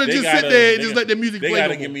saying. is going to They just gotta- sit there and they just got- let the music They play.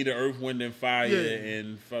 gotta no give more. me the Earth, Wind, and Fire Yeah.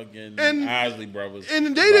 and fucking And- Isley Brothers. And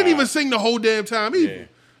they didn't even vibe. sing the whole damn time either. Yeah,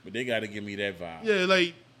 but they gotta give me that vibe. Yeah,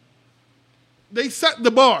 like they set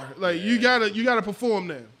the bar. Like you gotta perform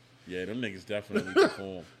now. Yeah, them niggas definitely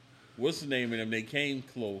perform. What's the name of them? They came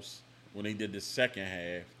close when they did the second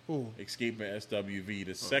half. Who? Escaping SWV.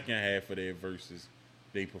 The second half of their verses,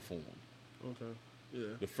 they performed. Okay. Yeah.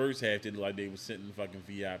 The first half, they looked like they was sitting in the fucking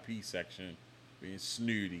VIP section, being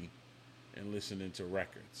snooty and listening to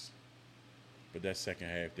records. But that second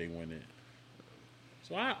half, they went in.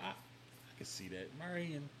 So I can see that.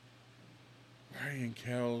 Murray and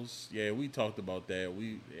Kells. Yeah, we talked about that.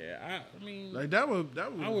 I mean, Like that was.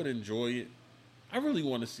 I would enjoy it. I really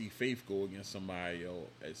want to see Faith go against somebody,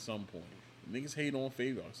 at some point. Niggas hate on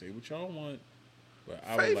Faith. I'll say what y'all want. But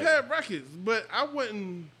I Faith would had records, but I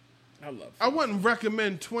wouldn't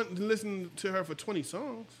recommend listening to her for 20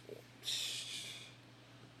 songs.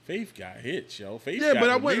 Faith got hits, yo. Faith Yeah, got but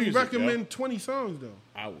I the wouldn't music, recommend 20 songs though.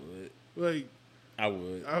 I would. Like I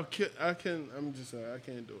would. I can't do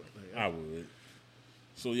it. Like, I would.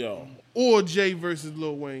 So, yo. Or Jay versus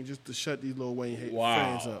Lil Wayne, just to shut these Lil Wayne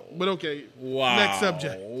fans up. But okay, Wow. next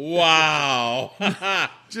subject. Wow.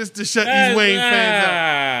 Just to shut these Wayne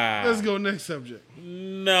fans up. Let's go next subject.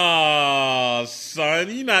 No,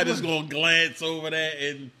 son. You're not just going to glance over that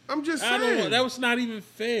and... I'm just I saying. don't. That was not even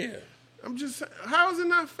fair. I'm just saying. How is it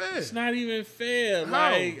not fair? It's not even fair.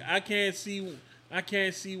 How? Like, I can't see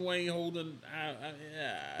Wayne holding.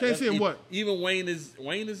 Can't see him what? Even Wayne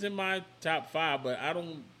is in my top 5, but I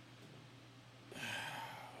don't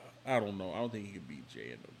know. I don't think he could beat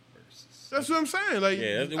Jay in the verses. That's what I'm saying. Like,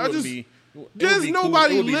 Yeah, it I would just be. there's Cool.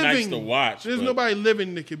 nobody It would be living. nice to watch. There's but- nobody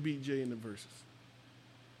living that could beat Jay in the verses.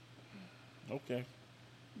 Okay.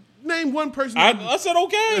 Name one person. I said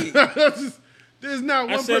okay. There's not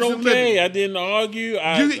one I said person okay. living. I didn't argue.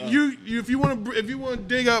 You if you want to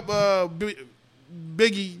dig up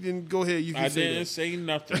Biggie, then go ahead. You can I say didn't that. say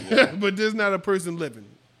nothing. But there's not a person living.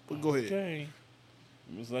 But go ahead. Okay.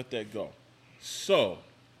 Let's let that go. So,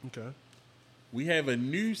 Okay. we have a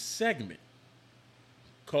new segment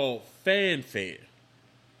called Fanfare,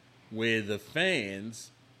 where the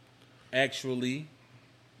fans actually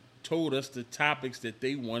told us the topics that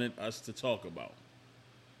they wanted us to talk about.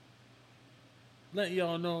 Let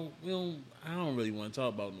y'all know, I don't really want to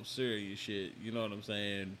talk about no serious shit. You know what I'm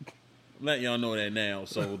saying? Let y'all know that now.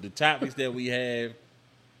 So the topics that we have,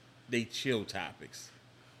 they chill topics.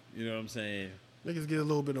 You know what I'm saying? Niggas get a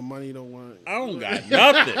little bit of money, don't want. I don't got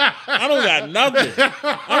nothing. I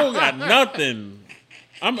don't got nothing.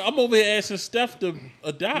 I'm over here asking Steph to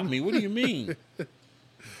adopt me. What do you mean?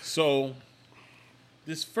 So,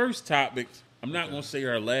 this first topic, I'm not going to say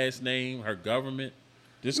her last name, her government.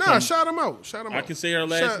 Shout him out. I can say her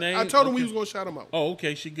last name? I told him we Okay. was going to shout him out. Oh,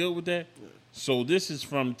 okay. She good with that? Yeah. So, this is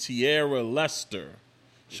from Tierra Lester.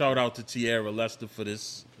 Shout out to Tierra Lester for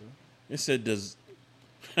this. It said, does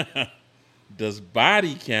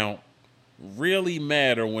body count really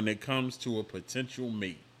matter when it comes to a potential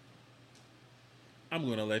mate? I'm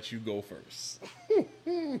going to let you go first.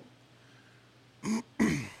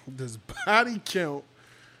 Does body count?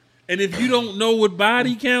 And if you don't know what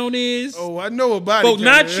body count is, Oh, I know what body well, count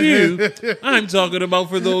not is. you. I'm talking about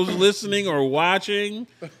for those listening or watching.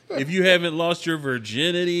 If you haven't lost your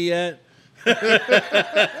virginity yet,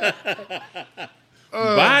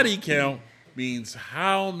 body count means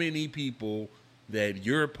how many people that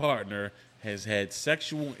your partner has had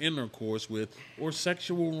sexual intercourse with or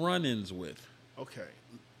sexual run-ins with. Okay.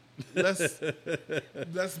 Let's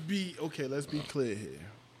be clear here.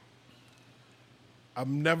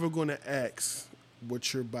 I'm never going to ask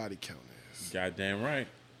what your body count is. Goddamn right.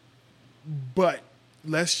 But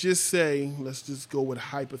let's just go with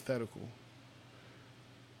hypothetical.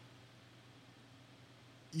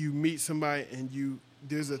 You meet somebody and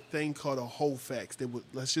there's a thing called a whole facts.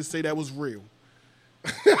 Let's just say that was real.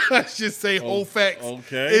 Let's just say whole facts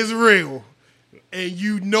is real. And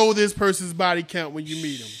you know this person's body count when you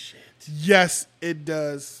meet them. Shit. Yes, it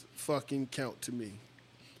does fucking count to me.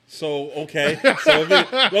 So if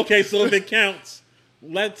it counts,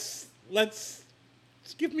 let's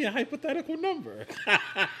give me a hypothetical number.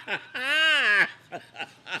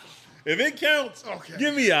 If it counts, Okay.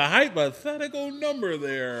 give me a hypothetical number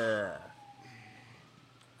there.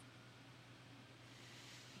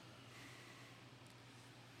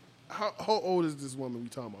 How old is this woman we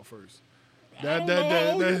talking about first? I don't know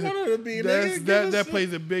how old you want her to be, nigga. That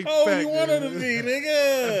plays a big How old factor. you want her to be,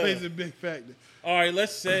 nigga? That plays a big factor. All right,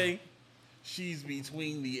 let's say she's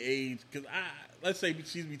between the age, let's say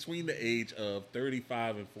she's between the age of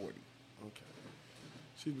 35 and 40. Okay.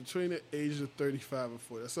 She's between the ages of 35 and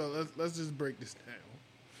 40. So let's just break this down.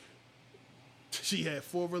 She had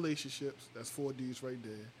 4 relationships. That's 4 dudes right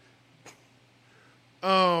there.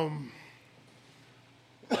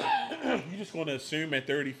 You just going to assume at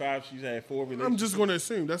 35 she's had 4 relationships? I'm just going to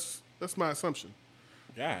assume that's my assumption.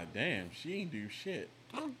 God damn, she ain't do shit.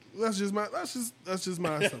 That's just my assumption.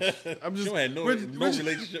 I'm just She had no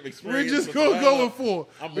relationship experience. We're just whatsoever. gonna go with 4.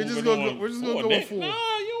 I'm We're just moving gonna on. go with 4.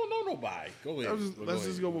 Nah, you don't know nobody. Go ahead. Let's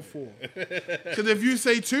just go with 4. Because if you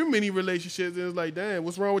say too many relationships, then it's like, damn,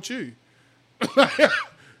 what's wrong with you?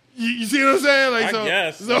 you see what I'm saying? Like, I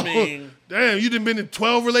guess. I mean, damn, you done been in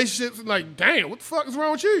 12 relationships. Like, damn, what the fuck is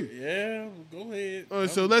wrong with you? Yeah, go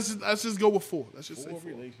ahead. So let's just go with 4. Let's just say 4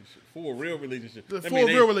 relationships. 4 real relationships. The 4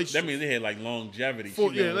 real relationships. That means they had like longevity.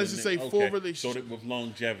 4, yeah, let's just say 4 relationships. So with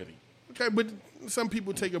longevity. Okay, but some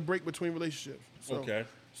people take a break between relationships. So, Okay.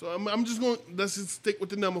 So I'm just going. Let's just stick with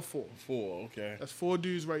the number 4. 4. Okay. That's 4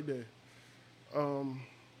 dudes right there.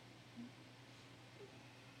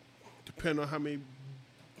 Depending on how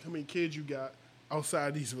many kids you got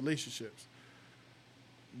outside these relationships,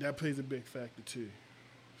 that plays a big factor too.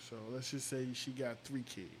 So let's just say she got 3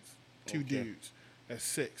 kids, 2 dudes. That's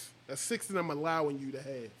 6. That's 6 that I'm allowing you to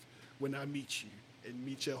have when I meet you and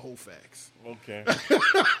meet your whole facts. Okay.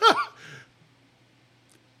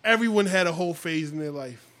 Everyone had a whole phase in their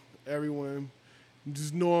life. Everyone.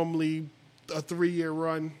 Just normally a 3-year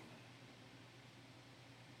run.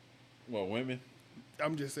 Well, women.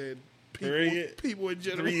 I'm just saying Period. people in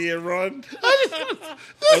general. 3-year run.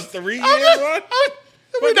 A 3-year run.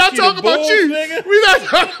 We're not talking about you. Nigga. We're not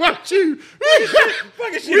talking about you.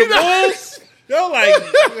 Fucking shit, the Bulls. Yo, like,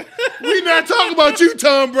 We're not talking about you,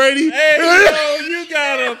 Tom Brady. hey, yo, you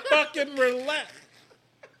gotta fucking relax.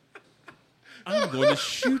 I'm going to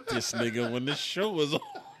shoot this nigga when this show is on.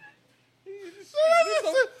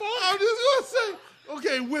 I'm just gonna say,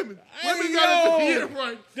 okay, women got a 3-year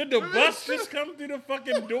run. Did the bus just come through the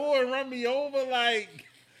fucking door and run me over? Like,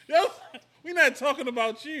 yo, we not talking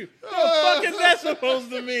about you. What the fuck is that supposed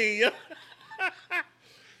to mean?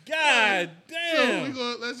 God damn.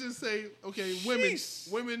 So let's just say, okay,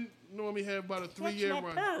 women normally have about a 3-year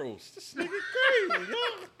run. Pearls. This nigga crazy,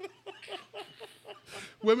 yo.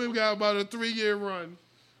 Women got about a 3-year run.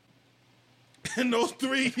 In those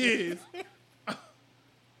 3 years,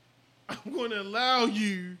 I'm going to allow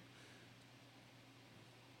you.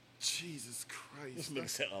 Jesus Christ. This nigga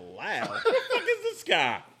said allow. Who the fuck is this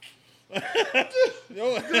guy?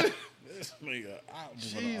 Yo, this nigga,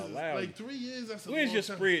 Jesus, allow like 3 years, that's a Where's long your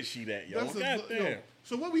time. spreadsheet at, yo? Goddamn.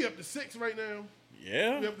 So what, we up to 6 right now?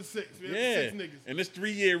 Yeah. We up to 6. We up to 6 niggas. And this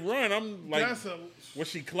 3-year run, I'm like, was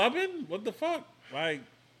she clubbing? What the fuck? Like,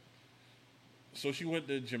 so she went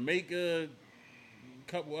to Jamaica,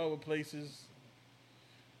 a couple other places.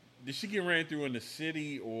 Did she get ran through in the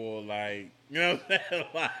city or like, you know what I'm saying?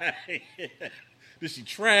 Like, did she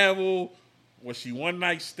travel? Was she one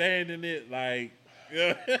night standing it? Like,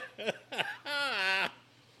 This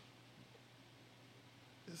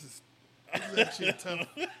is actually tough.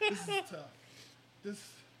 This is tough.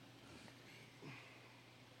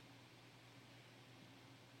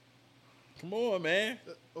 Come on, man.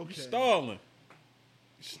 Okay. You're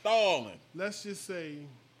stalling. Let's just say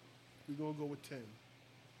we're going to go with 10.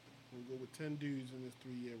 We're going to go with 10 dudes in this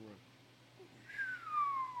 3-year run.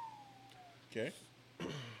 Okay.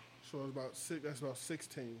 So it's about 6. That's about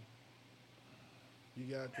 16.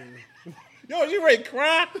 You got the... Yo, you ready to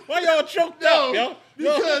cry? Why y'all choked up, yo?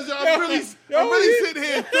 Because I'm really sitting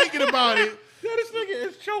here thinking about it. Yo, this nigga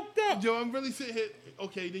is choked up. Yo, I'm really sitting here.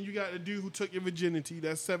 Okay, then you got the dude who took your virginity.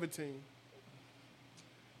 That's 17.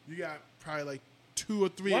 You got probably like 2 or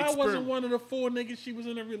 3 Why wasn't one of the 4 niggas she was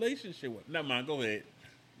in a relationship with? Never mind, go ahead.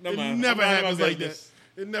 It never happens like that.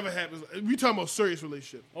 It never happens. We talking about serious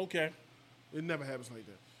relationship. Okay. It never happens like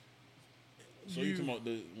that. So you talking about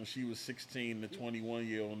when she was 16, the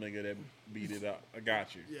 21-year-old nigga that beat it up. I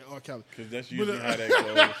got you. Yeah, R. Kelly. Because that's usually how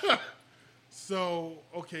that goes. So,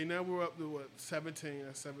 okay, now we're up to what? 17.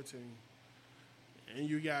 That's 17. And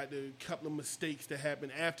you got the couple of mistakes that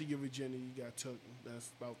happened after your virginity you got took. That's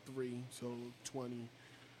about 3, so 20.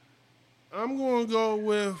 I'm going to go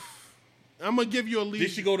with... I'm going to give you a lead.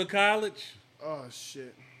 Did she go to college? Oh,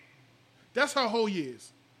 shit. That's her whole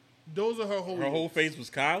years. Those are her whole years. Her whole face was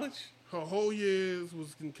college? Her whole years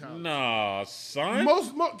was in college. Nah, son.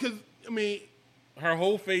 Most, because, I mean... Her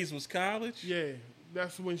whole face was college? Yeah.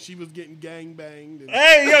 That's when she was getting gangbanged.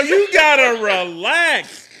 Hey, yo, you gotta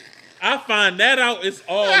relax. I find that out, it's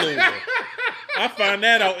all over. I find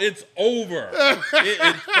that out, it's over. It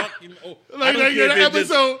is fucking over. Like that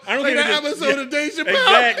episode, episode of Dave Chappelle.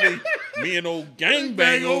 Exactly. Me and old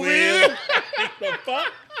gangbang over here. The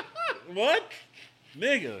fuck? What?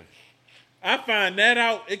 Nigga. I find that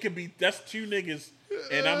out, it could be, that's 2 niggas,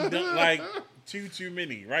 and I'm done, like, too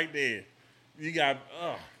many right there. You got,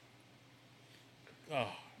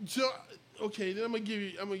 So, okay, then I'm gonna give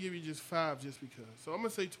you just 5 just because. So I'm gonna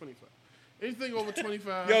say 25. Anything over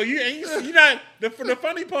 25. Yo, you not the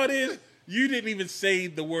funny part is you didn't even say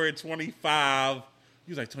the word 25. You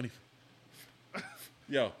was like 25.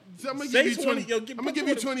 Yo, so I'm gonna give you 20. I'm gonna give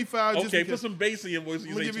you 25. Just okay, because. Put some bass in your voice.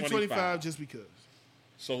 I'm gonna give you 25 just because.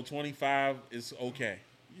 So 25 is okay.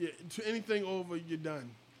 Yeah, to anything over, you're done.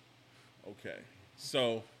 Okay,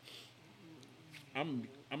 so I'm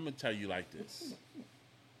gonna tell you like this.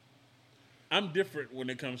 I'm different when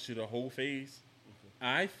it comes to the whole phase.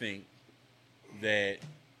 I think that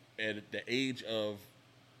at the age of,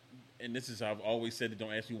 and this is how I've always said it,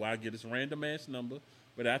 don't ask me why I get this random ass number,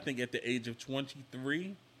 but I think at the age of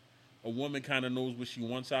 23, a woman kind of knows what she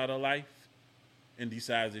wants out of life and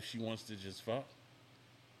decides if she wants to just fuck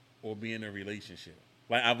or be in a relationship.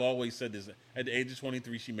 Like I've always said this, at the age of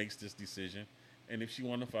 23, she makes this decision, and if she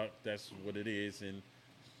want to fuck, that's what it is, and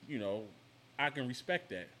you know, I can respect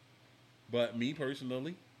that. But me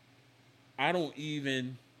personally, I don't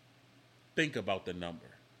even think about the number.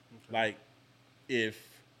 Okay. Like, if,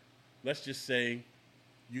 let's just say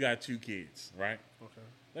you got 2 kids, right? Okay.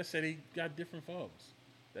 Let's say they got different fathers.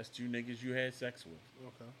 That's 2 niggas you had sex with.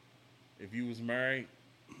 Okay. If you was married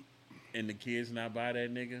and the kids not by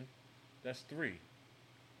that nigga, that's 3.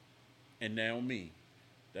 And now me,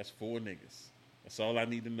 that's 4 niggas. That's all I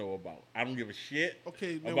need to know about. I don't give a shit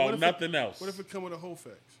about nothing else. What if it come with a whole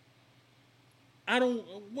fax?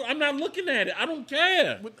 I'm not looking at it. I don't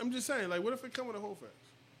care. But I'm just saying, like, what if it come with a whole fax?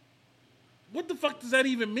 what the fuck does that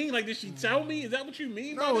even mean? Like, did she tell me? Is that what you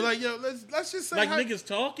mean? No, by like yo, let's just say like niggas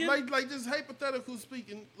talking. like just hypothetical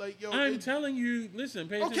speaking. Like yo, I'm telling you. Listen,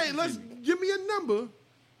 pay okay, attention let's to me. give me a number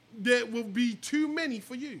that will be too many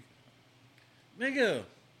for you. Nigga.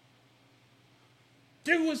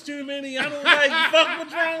 Two was too many. I don't like fuck.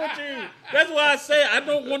 What's wrong with you? That's why I say I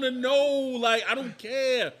don't want to know. Like, I don't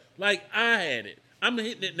care. Like, I had it. I'm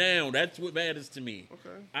hitting it now. That's what matters to me.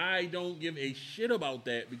 Okay. I don't give a shit about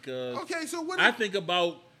that because Okay, so what? I think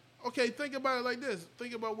about. Okay, think about it like this.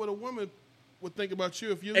 Think about what a woman would think about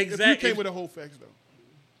you if you came with a whole facts though.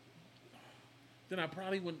 Then I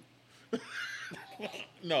probably wouldn't.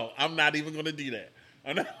 No, I'm not even going to do that.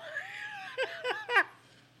 I'm not.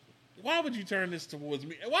 Why would you turn this towards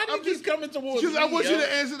me? Why do you keep coming towards me? Because I want you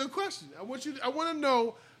to answer the question. I want to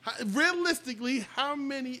know realistically how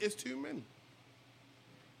many is too many.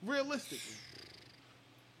 Realistically,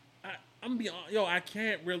 I'm being I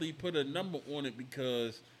can't really put a number on it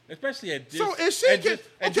because, especially at this. So if she at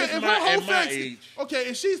can, my age, okay,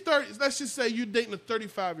 if she's 30, let's just say you're dating a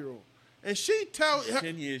 35-year-old, and she tells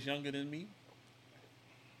 10 years younger than me.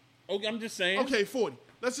 Okay, I'm just saying. Okay, 40.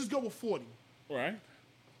 Let's just go with 40. All right.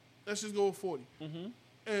 Let's just go with 40. Mm-hmm.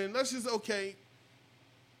 And let's just,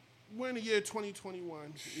 we're in the year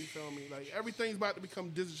 2021. You feel me? Like, everything's about to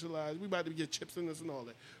become digitalized. We about to get chips in this and all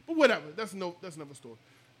that. But whatever. That's another story.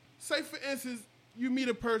 Say, for instance, you meet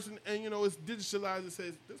a person and, it's digitalized. It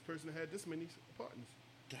says, this person had this many partners.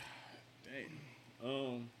 God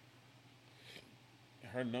damn.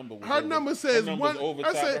 Her number was her number says her one. over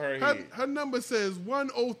top of her head. Her number says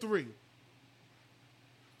 103.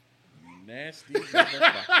 Nasty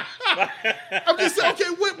motherfucker. I'm just saying, okay,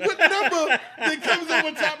 what number that comes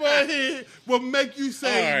over top of her head will make you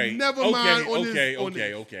say, never mind on this?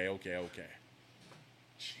 Okay.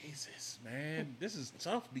 Jesus, man. This is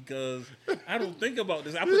tough because I don't think about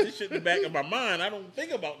this. I put this shit in the back of my mind. I don't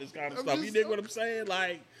think about this kind of stuff. You dig what I'm saying?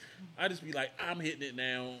 Like, I just be like, I'm hitting it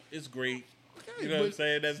now. It's great. Okay, you know what I'm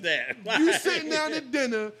saying? That's that. You sitting down at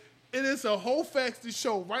dinner, and it's a whole facts to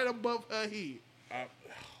show right above her head.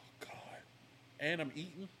 And I'm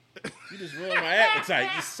eating. You just ruined my appetite,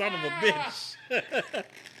 you son of a bitch.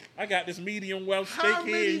 I got this medium well steak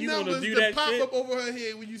here, and you want to do that pop shit? Up over her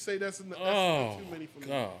head when you say that's enough? That's too many for me.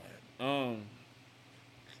 God.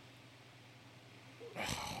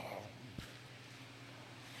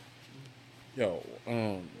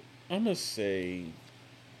 I'm gonna say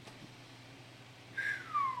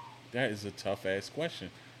that is a tough ass question.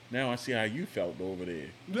 Now I see how you felt over there.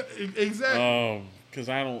 Exactly. Because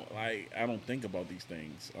I don't think about these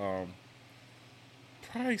things.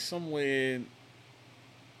 Probably somewhere.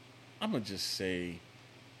 I'm gonna just say.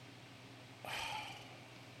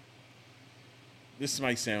 This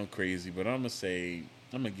might sound crazy, but I'm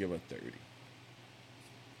gonna give her 30.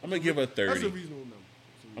 I'm gonna give her 30. That's a reasonable number.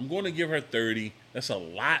 I'm going to give her 30. That's a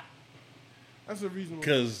lot. That's a reasonable number.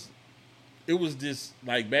 Because it was this,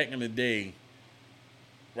 like, back in the day,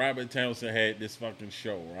 Robert Townsend had this fucking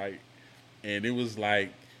show, right? And it was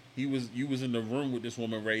like you was in the room with this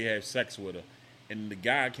woman ready to have sex with her, and the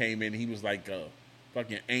guy came in. He was like a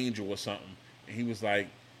fucking angel or something, and he was like,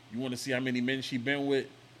 "You want to see how many men she been with?"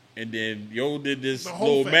 And then Yo did this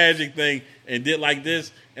little magic thing and did like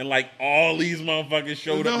this, and like all these motherfuckers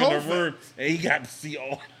showed up in the room, and he got to see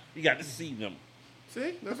them.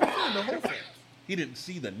 See, that's what I'm saying. The whole fact. He didn't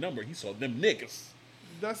see the number; he saw them niggas.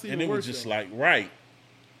 That's even and it worse, was just though. like right.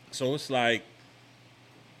 So it's like,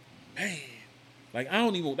 man, like I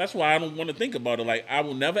don't even. That's why I don't want to think about it. Like I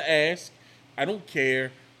will never ask. I don't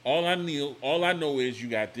care. All I know is you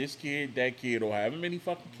got this kid, that kid, or however many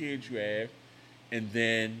fucking kids you have, and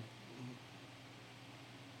then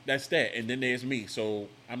that's that. And then there's me. So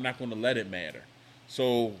I'm not going to let it matter.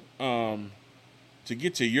 So to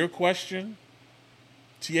get to your question,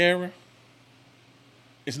 Tiara,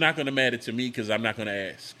 it's not going to matter to me because I'm not going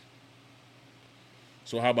to ask.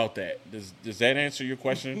 So how about that? Does that answer your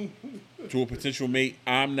question? To a potential mate,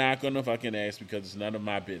 I'm not going to fucking ask because it's none of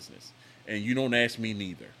my business. And you don't ask me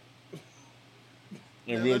neither.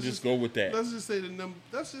 And now, we'll just go with that. Let's just say the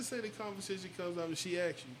conversation comes up and she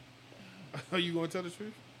asks you, are you going to tell the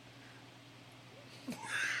truth?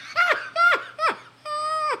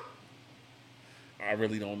 I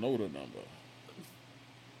really don't know the number.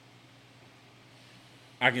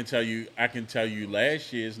 I can tell you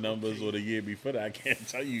last year's numbers or the year before that. I can't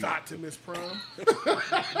tell you. Dr. Miss Prom.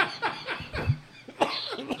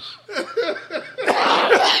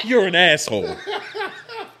 You're an asshole.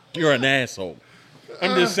 You're an asshole.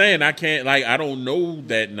 I'm just saying I don't know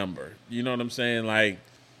that number. You know what I'm saying? Like,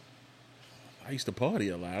 I used to party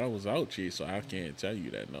a lot. I was out here, so I can't tell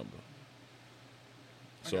you that number.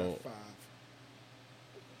 I So got 5.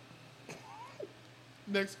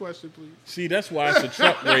 Next question, please. See, that's why it's a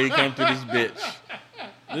truck raid come to this bitch.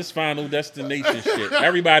 This Final Destination shit.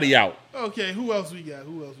 Everybody out. Okay, who else we got?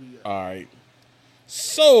 All right.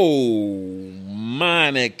 So,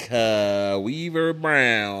 Monica Weaver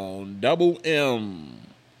Brown, Double M.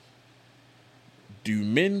 Do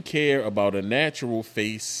men care about a natural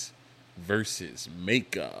face versus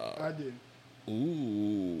makeup? I do.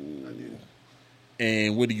 Ooh. I do.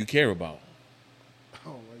 And what do you care about? I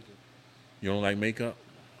don't like it. You don't like makeup?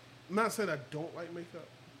 I'm not saying I don't like makeup.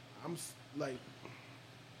 Like,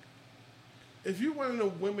 if you're one of the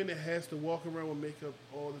women that has to walk around with makeup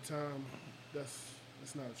all the time, that's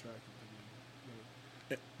not attractive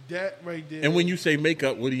to me. That right there. And when you say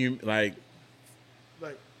makeup, what do you like?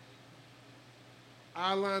 Like,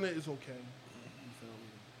 eyeliner is okay. You feel me?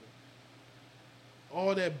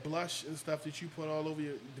 All that blush and stuff that you put all over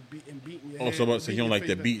and beating your head. So you don't like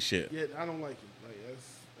the beat shit? Yeah, I don't like it. Like,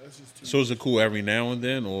 that's just too So much. is it cool every now and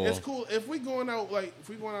then, or It's cool if we going out on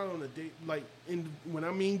a date. Like, when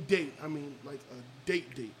I mean date, I mean like a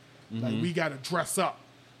date. Mm-hmm. Like, we gotta dress up.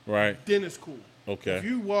 right? Then it's cool. Okay.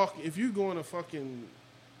 If you going to fucking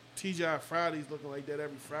TGI Fridays looking like that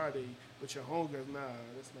every Friday with your homegirls, nah,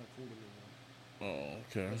 that's not cool to me. Oh,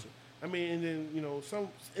 okay. I mean, and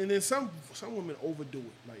then some women overdo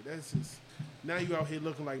it. Like, that's just, now you out here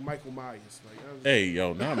looking like Michael Myers. Like, Hey,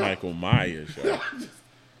 yo, not Michael Myers, yo.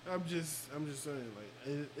 I'm just saying, like,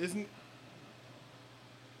 it isn't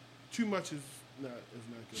too much is not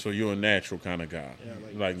good. So you're a natural kind of guy. Yeah,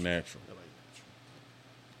 I like natural. I like natural.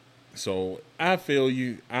 So I feel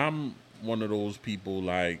you. I'm one of those people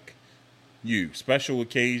like you. Special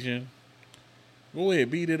occasion, go ahead,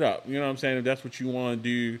 beat it up. You know what I'm saying? If that's what you want to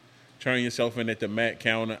do, turn yourself in at the Mac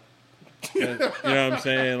counter. You know what I'm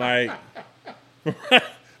saying? Like,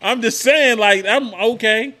 I'm just saying, like, I'm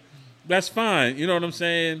okay. That's fine. You know what I'm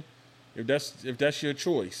saying? If that's your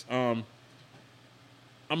choice. I'm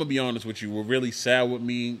gonna be honest with you. What really sad with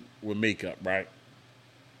me with makeup, right?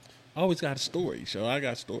 I always got a story, so I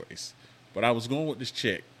got stories. But I was going with this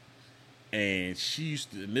chick, and she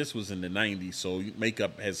used to, and this was in the 90s, so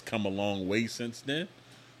makeup has come a long way since then.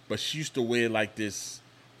 But she used to wear like this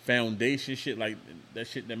foundation shit, like that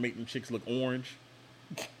shit that make them chicks look orange.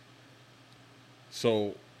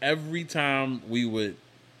 So every time we would,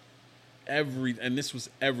 and this was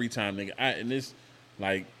every time, nigga.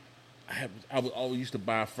 I would always used to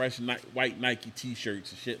buy fresh white Nike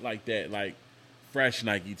T-shirts and shit like that, like fresh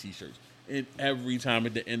Nike T-shirts. And every time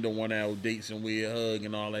at the end of 1 hour dates and we hug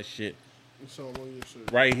and all that shit. It's all on your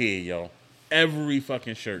shirt. Right here, yo. Every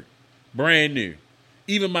fucking shirt. Brand new.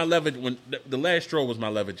 Even my leather, when the last straw was my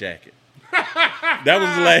leather jacket. That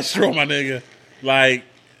was the last straw, my nigga. Like,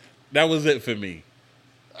 that was it for me.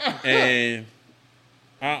 And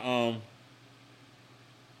I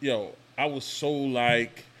was so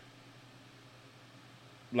like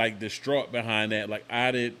distraught behind that. Like,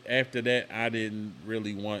 after that, I didn't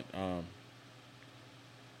really want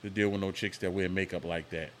to deal with no chicks that wear makeup like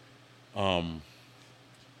that. And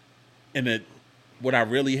what I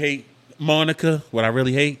really hate, Monica,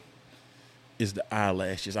 is the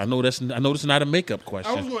eyelashes. I know that's not a makeup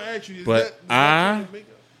question. I was going to ask you, but that makeup?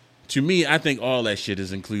 To me, I think all that shit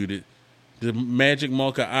is included. The magic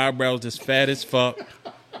marker eyebrows that's fat as fuck,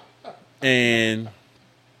 and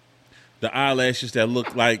the eyelashes that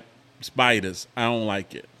look like spiders. I don't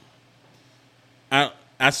like it.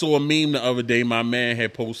 I saw a meme the other day my man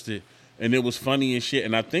had posted, and it was funny and shit.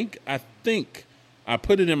 And I think I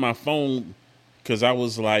put it in my phone because I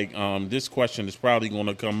was like, this question is probably going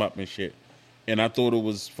to come up and shit. And I thought it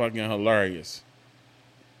was fucking hilarious.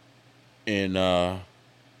 And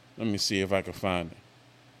let me see if I can find it.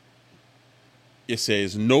 It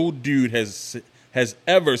says, no dude has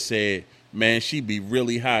ever said, man, she'd be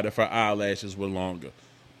really hot if her eyelashes were longer.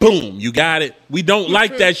 Boom, you got it. We don't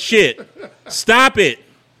like that shit. Stop it.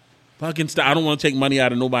 Fucking stop. I don't want to take money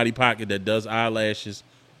out of nobody's pocket that does eyelashes,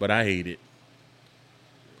 but I hate it.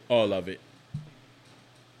 All of it.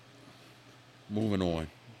 Moving on.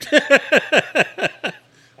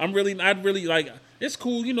 I'd really like, it's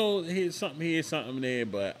cool, here's something there,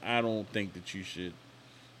 but I don't think that you should.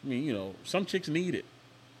 I mean, some chicks need it.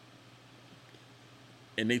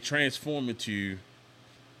 And they transform into.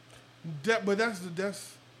 But that's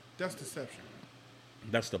deception.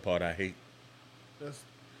 That's the part I hate. That's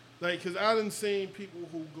like, because I done seen people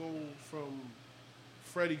who go from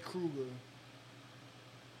Freddy Krueger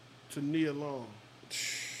to Nia Long.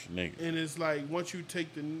 Nigga. And it's like, once you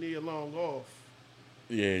take the Nia Long off.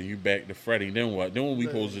 Yeah, you back to Freddy. Then what? Then what we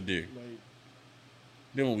supposed to do?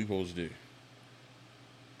 Then what we supposed to do?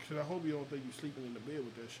 Because I hope you don't think you sleeping in the bed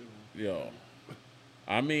with that shit on. Yo.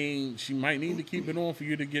 I mean, she might need to keep it on for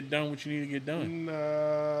you to get done what you need to get done.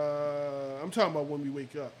 Nah, I'm talking about when we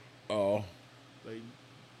wake up. Oh. Like,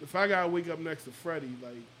 if I gotta wake up next to Freddie,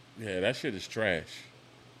 like, Yeah, that shit is trash.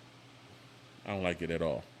 I don't like it at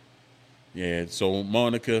all. Yeah, so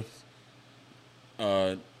Monica,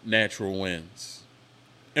 natural wins.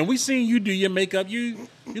 And we seen you do your makeup. You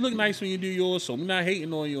look nice when you do yours, so we're not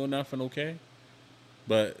hating on you or nothing, okay?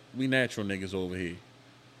 But we natural niggas over here.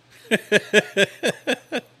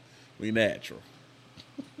 We natural.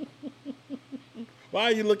 Why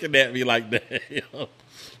are you looking at me like that?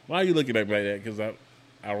 Why are you looking at me like that? Because I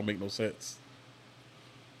don't make no sense.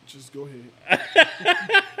 just go ahead.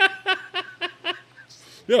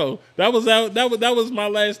 Yo, that was my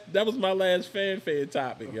last fanfare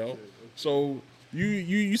topic, yo. Okay. So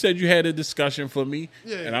you said you had a discussion for me,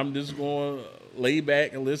 Yeah. and I'm just going to lay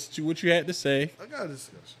back and listen to what you had to say. I got a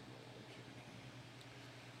discussion.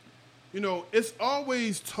 You know, it's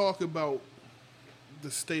always talk about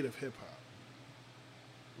the state of hip hop.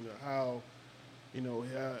 You know, how,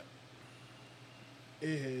 how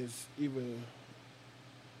it has either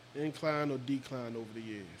inclined or declined over the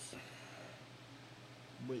years.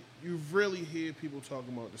 But you rarely hear people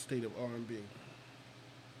talking about the state of R&B.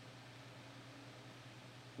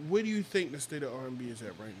 Where do you think the state of R&B is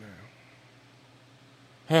at right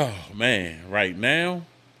now? Oh man, right now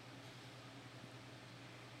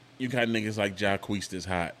you got niggas like Jacquees that's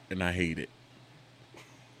hot, and I hate it.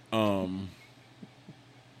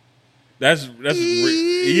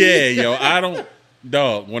 Yeah, yo. I don't,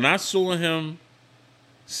 dog. When I saw him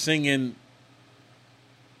singing,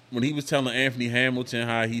 when he was telling Anthony Hamilton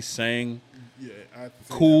how he sang, Yeah, I think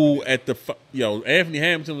cool at the Anthony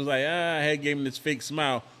Hamilton was like, I had gave him this fake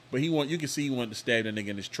smile, but you can see he wanted to stab that nigga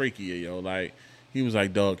in his trachea, yo. Like he was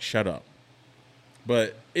like, dog, shut up.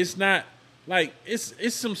 But it's not like it's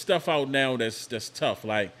some stuff out now that's tough.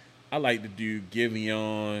 Like I like the dude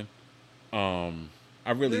Giveon.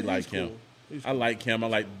 I really Yeah, like he's him. cool. He's I like him. I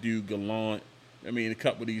like the dude Gallant. I mean, a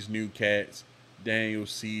couple of these new cats, Daniel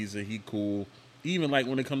Caesar, he cool. Even like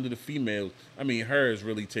when it comes to the females, I mean, her is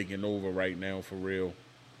really taking over right now for real.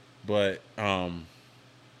 But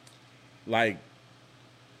like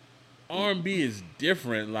R&B is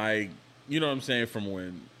different. Like you know what I'm saying, from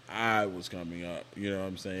when I was coming up. You know what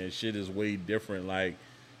I'm saying? Shit is way different. Like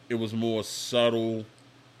it was more subtle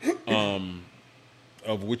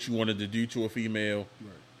of what you wanted to do to a female. Right.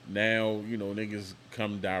 Now, niggas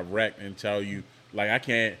come direct and tell you, like I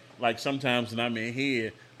can't, like sometimes when I'm in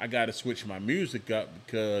here, I gotta switch my music up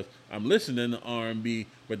because I'm listening to R&B,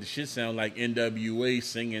 but the shit sound like NWA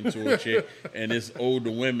singing to a chick, and it's older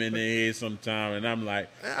women in here sometime, and I'm like,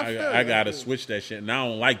 I gotta switch that shit, and I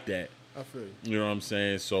don't like that. I feel you. You know what I'm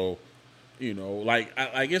saying? So, like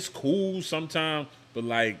it's cool sometimes, but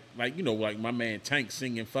like my man Tank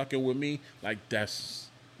singing "Fucking with Me," like that's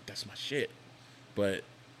my shit. But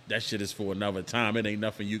that shit is for another time. It ain't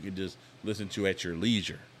nothing you can just listen to at your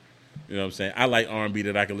leisure. You know what I'm saying? I like R&B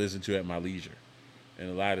that I can listen to at my leisure, and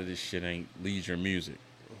a lot of this shit ain't leisure music.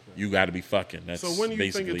 Okay. You got to be fucking. That's so when do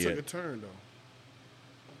you think basically it took a turn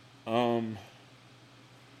though?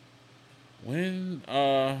 When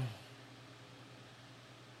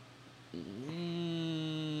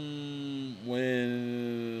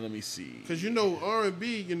let me see. Because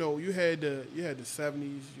R&B, you had the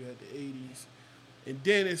 70s, you had the 80s, and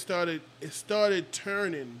then it started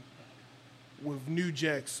turning with New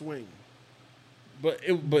Jack Swing. But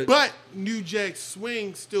New Jack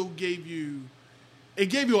Swing still gave you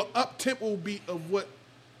an up tempo beat of what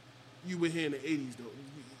you would hear in the 80s though.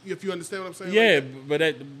 If you understand what I'm saying? Yeah,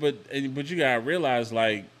 but you gotta realize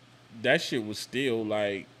like that shit was still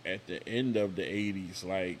like at the end of the 80s,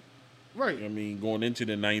 like right. I mean going into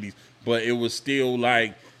the 90s, but it was still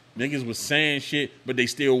like niggas was saying shit, but they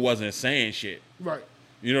still wasn't saying shit. Right.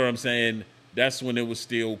 You know what I'm saying? That's when it was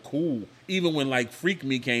still cool. Even when like Freak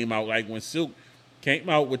Me came out, like when Silk came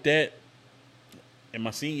out with that in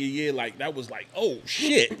my senior year, like that was like, oh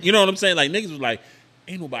shit. You know what I'm saying? Like niggas was like,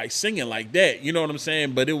 ain't nobody singing like that. You know what I'm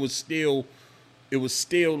saying? But it was still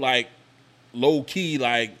like low key,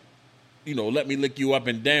 like, let me lick you up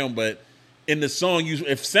and down. But in the song,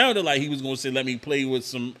 it sounded like he was going to say, let me play with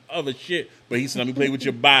some other shit. But he said, let me play with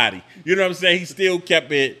your body. You know what I'm saying? He still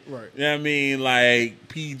kept it, right. You know what I mean? Like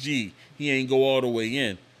PG. He ain't go all the way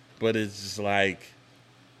in. But it's just like,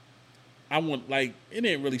 it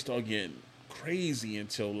didn't really start getting crazy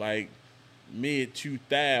until like mid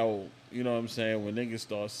 2000. You know what I'm saying? When niggas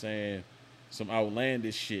start saying some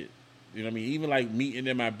outlandish shit. You know what I mean? Even like Meeting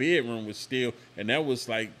in My Bedroom was still, and that was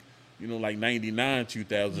like, like 99,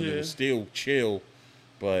 2000. Yeah. It was still chill.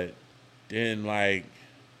 But then like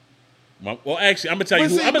Well, actually, I'm gonna tell you.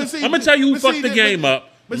 But I'm see, gonna tell you who but see, fucked the they- game up.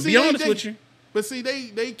 But To see, be honest they, with you, But see,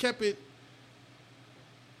 they kept it.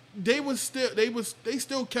 They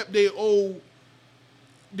still kept their old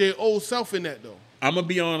self in that though. I'm gonna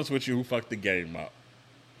be honest with you. Who fucked the game up?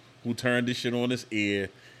 Who turned this shit on his ear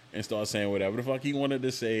and started saying whatever the fuck he wanted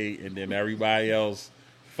to say, and then everybody else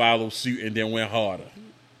followed suit and then went harder.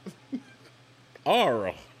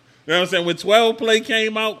 Aura. You know what I'm saying? When 12 Play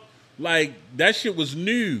came out, like, that shit was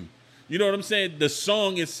new. You know what I'm saying? The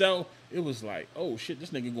song itself, it was like, oh shit, this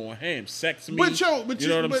nigga going ham. Sex me. But you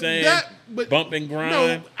know what I'm saying? Bump and grind.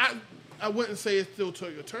 No, I wouldn't say it still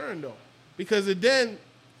took a turn though, because it then,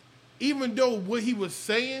 even though what he was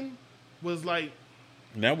saying was like,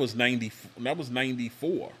 And that was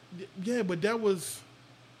 94. yeah, but that was.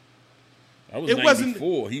 That was It 94.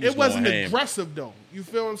 wasn't. He was It wasn't going ham. aggressive though. You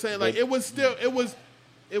feel what I'm saying? Like But- it was still. It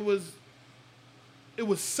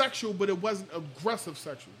was sexual, but it wasn't aggressive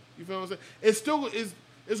sexual. You feel what I'm saying? It still is.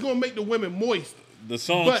 It's gonna make the women moist. The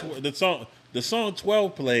song, But- the song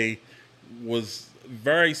 12 Play was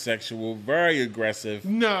very sexual, very aggressive,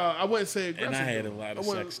 No, I wouldn't say aggressive. and I had a though. lot of I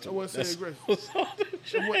wouldn't- sex to I wouldn't it. say aggressive That's all the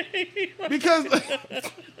shame. because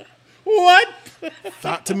What?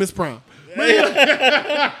 thought to Miss Prom.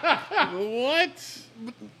 What?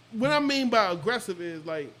 What I mean by aggressive is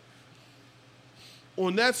like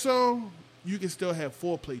on that song, you can still have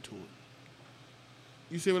foreplay to it.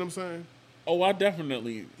 You see what I'm saying? Oh, I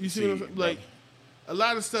definitely. You see what I'm saying? Like a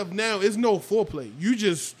lot of stuff now is no foreplay. You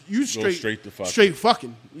straight straight to fucking. straight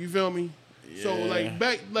fucking. You feel me? So Yeah. like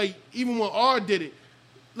back like even when R did it,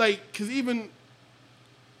 like cause even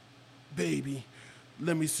baby,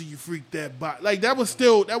 let me see you freak that bot. Like that was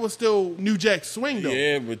still New Jack Swing though.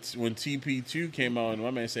 Yeah, but when TP2 came out, and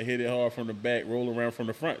my man said hit it hard from the back, roll around from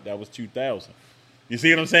the front. That was 2000. You see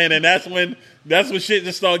what I'm saying? And that's when shit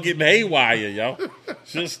just started getting haywire, yo.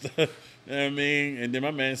 Just, you know what I mean? And then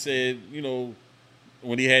my man said, you know,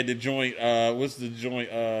 when he had the joint, what's the joint?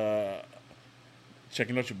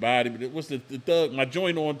 Checking out your body, but what's the thug? My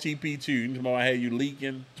joint on TP2. You know about I had you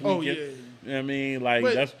leaking, tweaking. Oh, yeah. You know what I mean? Like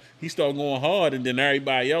But- he started going hard, and then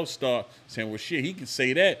everybody else start saying, "Well, shit, he can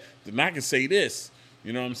say that, then I can say this."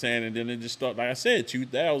 You know what I'm saying? And then it just started, like I said,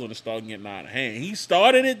 2000, it started getting out of hand. He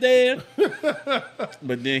started it there,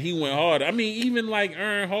 but then he went hard. I mean, even like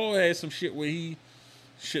Aaron Hall had some shit where he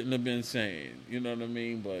shouldn't have been saying. You know what I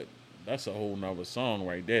mean? But that's a whole nother song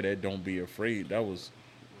right there. That Don't Be Afraid. That was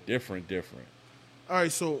different. All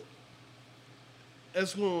right, so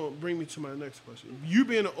that's gonna bring me to my next question. You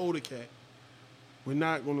being an older cat, we're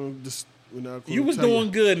not gonna. You was tell doing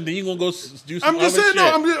good, and then you gonna go do some I'm just other saying. shit.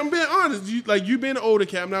 No, I'm being honest. You being an older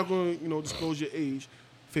cat. I'm not gonna disclose your age,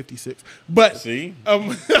 56. But See?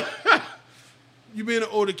 you being an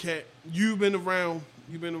older cat. You've been around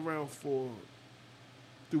for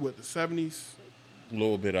through what, the 70s. A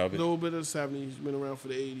little bit of A it. little bit of the 70s. You've been around for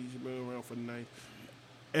the 80s. You've been around for the 90s.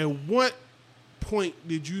 At what point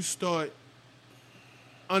did you start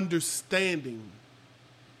understanding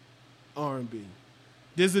R&B?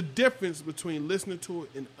 There's a difference between listening to it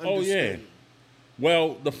and Oh, understanding. yeah.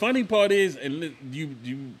 Well, the funny part is, and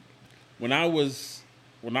when I was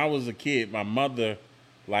a kid, my mother,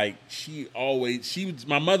 like,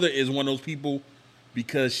 my mother is one of those people,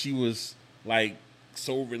 because she was like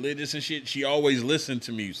so religious and shit. She always listened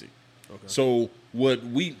to music. Okay. So what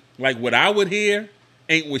I would hear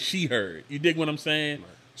ain't what she heard. You dig what I'm saying? Right.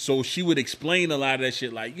 So she would explain a lot of that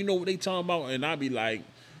shit, like, you know what they talking about, and I'd be like,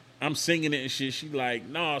 I'm singing it and shit. She like,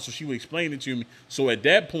 nah. So she would explain it to me. So at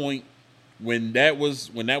that point, when that was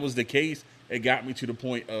the case, it got me to the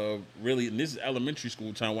point of really, and this is elementary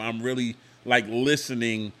school time, where I'm really like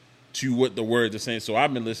listening to what the words are saying. So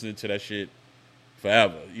I've been listening to that shit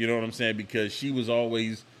forever. You know what I'm saying? Because she was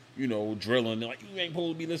always, drilling, like, you ain't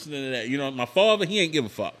supposed to be listening to that. My father, he ain't give a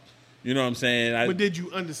fuck. You know what I'm saying? But did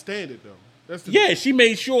you understand it though? That's the Yeah, she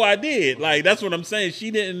made sure I did. Like, that's what I'm saying.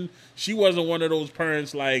 She wasn't one of those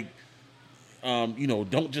parents like,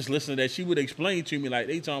 don't just listen to that. She would explain to me, like,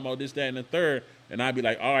 they talking about this, that, and the third. And I'd be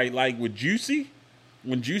like, all right, like with Juicy,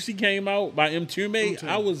 when Juicy came out by M2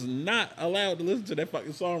 I was not allowed to listen to that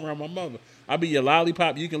fucking song around my mother. I'd be your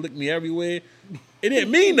lollipop, you can lick me everywhere. It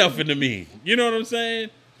didn't mean nothing to me. You know what I'm saying?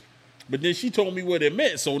 But then she told me what it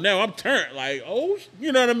meant. So now I'm turned like, oh,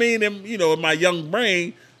 you know what I mean? And, in my young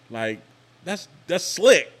brain, like, that's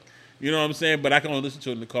slick. You know what I'm saying? But I can only listen to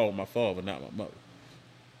it in the car with my father, not my mother.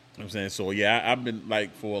 You know what I'm saying? So, yeah, I've been,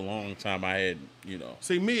 like, for a long time, I had,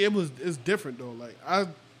 See, me, it's different though. Like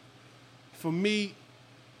for me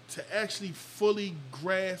to actually fully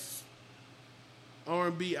grasp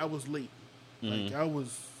R&B, I was late. Like I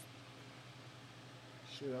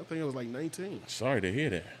think I was like 19. Sorry to hear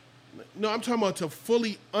that. No, I'm talking about to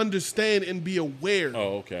fully understand and be aware.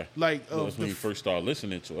 Oh, okay. Like That's when you first started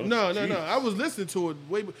listening to it. No. I was listening to it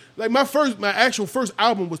like my actual first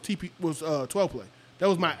album was 12 Play. That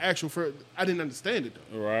was my actual first. I didn't understand it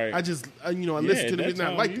though. Right. I listened to it and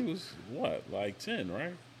I liked it. Was what, like 10,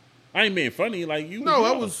 right? I ain't being funny. Like you. No,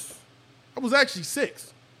 I was actually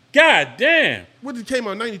 6. God damn. What did it came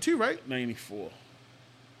out 92, right? 94.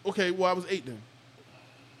 Okay, well I was 8 then.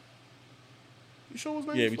 You sure it was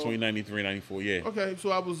 94? Yeah, between 93 and 94. Yeah. Okay, so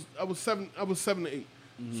I was 7 to 8.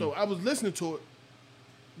 Mm-hmm. So I was listening to it,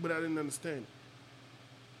 but I didn't understand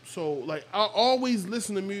it. So like I always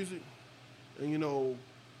listen to music, and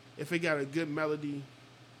if it got a good melody,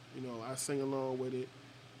 I sing along with it,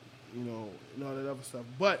 and all that other stuff.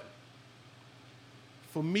 But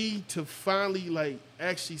for me to finally like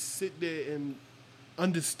actually sit there and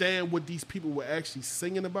understand what these people were actually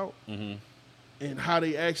singing about and how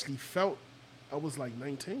they actually felt, I was like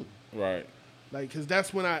 19. Right. Like, because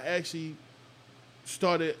that's when I actually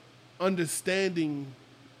started understanding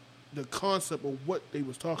the concept of what they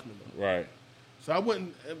was talking about. Right. So I'm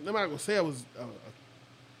not going to say I was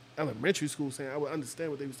elementary school saying I would understand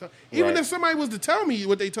what they was talking. Even if somebody was to tell me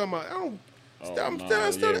what they talking about, I'm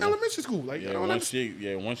still in elementary school. Like, I don't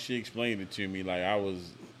understand. Once she explained it to me, like I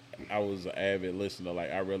was an avid listener.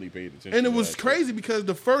 Like I really paid attention. And it was crazy because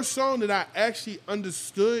the first song that I actually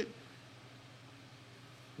understood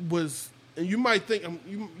was, and you might think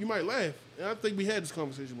you might laugh, and I think we had this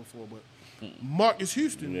conversation before, but Marcus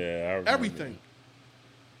Houston, everything.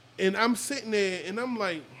 And I'm sitting there and I'm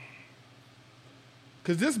like,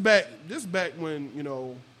 because this back when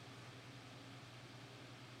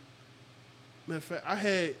matter of fact, I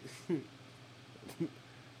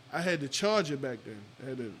had the Charger back then. I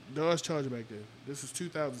had the Dodge Charger back then. This is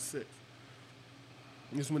 2006.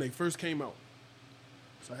 This is when they first came out.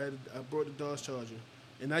 So I brought the Dodge Charger.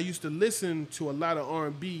 And I used to listen to a lot of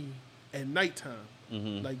R&B at nighttime,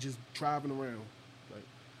 like just driving around. Like,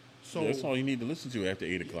 so that's all you need to listen to after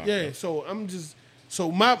 8 o'clock. Yeah, though.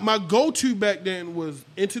 So my go-to back then was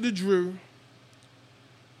Into the Drew,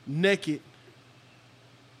 Naked,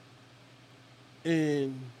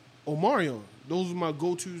 and Omarion. Those were my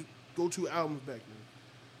go-to albums back then.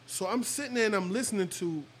 So I'm sitting there and I'm listening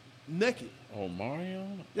to Naked.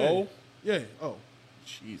 Omarion? Yeah. Oh? Yeah, oh.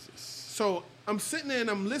 Jesus. So I'm sitting there and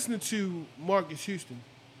I'm listening to Marcus Houston.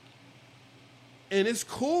 And it's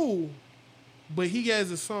cool, but he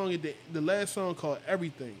has a song, the last song called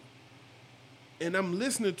Everything. And I'm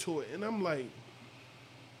listening to it and I'm like,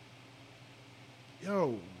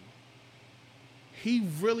 yo, he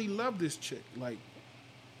really loved this chick. Like,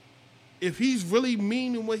 if he's really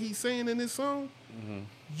meaning what he's saying in this song,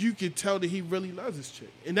 you could tell that he really loves this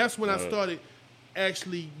chick. And that's when I started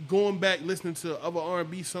actually going back listening to other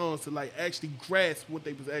R&B songs to like actually grasp what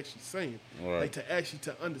they was actually saying, like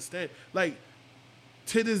to understand. Like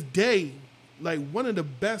to this day, like one of the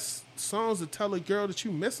best songs to tell a girl that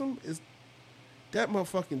you miss them is that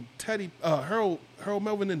motherfucking Harold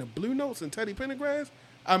Melvin and the Blue Notes and Teddy Pendergrass.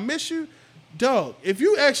 I Miss You, dog. If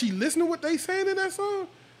you actually listen to what they saying in that song,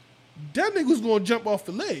 that nigga's gonna jump off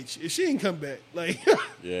the ledge if she ain't come back. Like,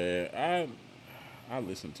 yeah, I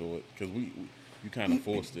listened to it because you kind of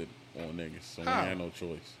forced it on niggas, so we had no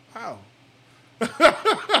choice. How?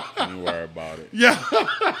 Don't even worry about it. Yeah.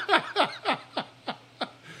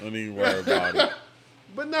 Don't even worry about it.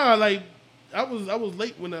 But no, like I was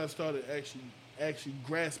late when I started actually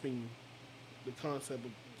grasping the concept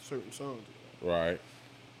of certain songs. Right.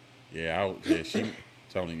 Yeah, she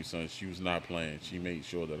telling you, son, she was not playing. She made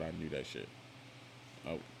sure that I knew that shit.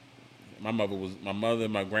 My mother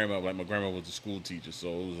and my grandmother, like my grandma was a school teacher, so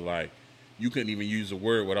it was like you couldn't even use a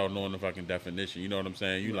word without knowing the fucking definition. You know what I'm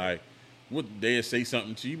saying? You like, what they'd say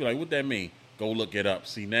something to you, be like, what that mean? Go look it up.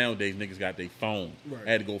 See, nowadays niggas got their phone. Right.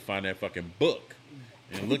 I had to go find that fucking book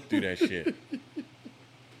and look through that shit. It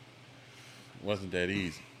wasn't that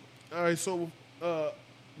easy. All right, so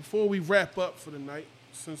before we wrap up for the night,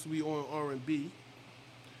 since we on R&B,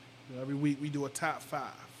 every week we do a top 5.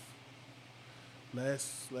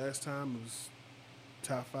 Last time was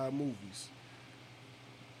top 5 movies.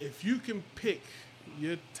 If you can pick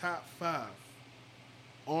your top 5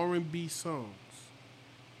 R&B songs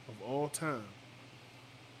of all time,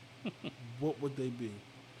 what would they be?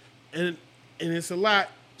 And it's a lot,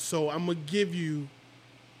 so I'm gonna give you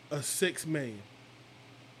a 6-man.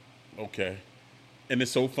 Okay. And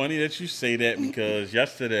it's so funny that you say that because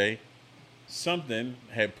yesterday something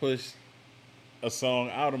had pushed a song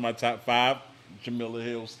out of my top 5, Jamila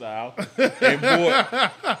Hill style, and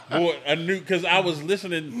bought a new, because I was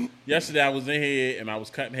listening yesterday. I was in here and I was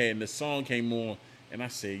cutting hair and the song came on and I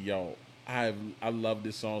said, yo, I love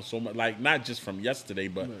this song so much. Like, not just from yesterday,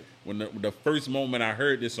 but Right. when the first moment I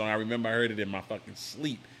heard this song, I remember I heard it in my fucking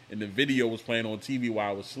sleep, and the video was playing on TV while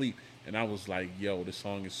I was asleep, and I was like, "Yo, this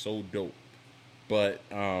song is so dope." But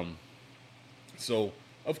so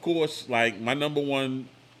of course, like my number one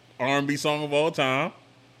R&B song of all time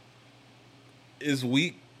is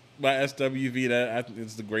 "Weak" by SWV. That I think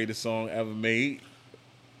it's the greatest song ever made.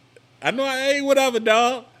 I know I ain't whatever,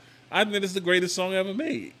 dog. I think it's the greatest song ever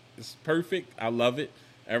made. It's perfect. I love it.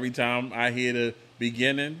 Every time I hear the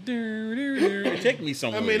beginning, it takes me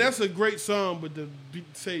somewhere. I mean, that's a great song, but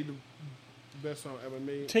say the best song ever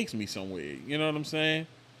made. It takes me somewhere. You know what I'm saying?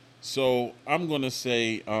 So I'm gonna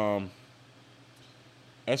say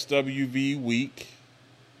SWV Weak,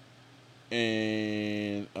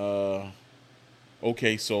 and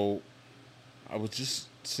okay. So I was just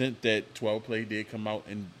sent that 12 Play did come out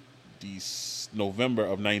in November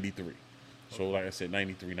of '93. So like I said,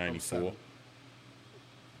 93, 94.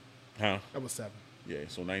 Huh? That was 7. Yeah,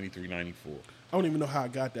 so 93, 94. I don't even know how I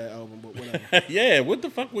got that album, but whatever. Yeah, what the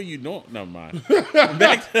fuck were you doing? Never mind.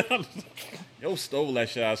 Back to, yo stole that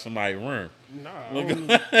shit out of somebody's room. Nah, You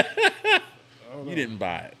didn't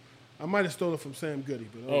buy it. I might have stolen it from Sam Goody,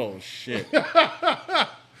 but Oh, shit. But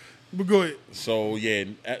go ahead. So, yeah,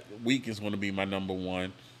 Weak is going to be my number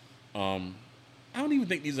one. I don't even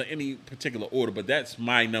think these are any particular order, but that's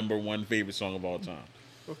my number one favorite song of all time.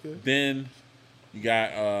 Okay. Then you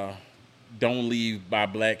got Don't Leave by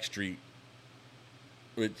Blackstreet,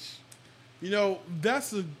 which...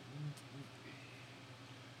 that's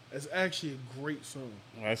actually a great song.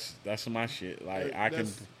 That's my shit. Like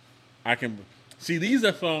That's- I can see these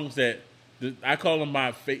are songs that I call them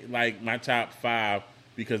my my top 5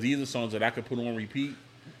 because these are songs that I could put on repeat.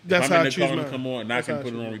 That's if how I'm I in the choose car and mine. come on, and I That's can how I put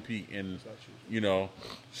it choose on mine. repeat, and That's how I choose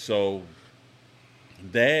so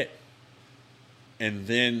that, and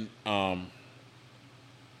then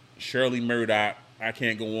Shirley Murdoch, I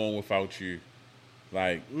Can't Go On Without You,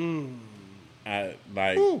 like I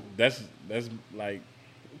like Ooh. that's like.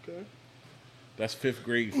 Okay. That's 5th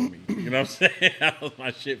grade for me. You know what I'm saying? That was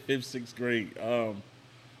my shit, 5th, 6th grade.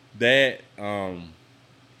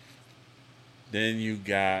 Then you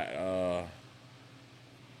got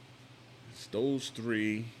it's those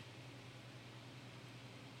 3.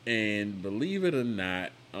 And believe it or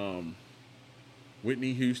not,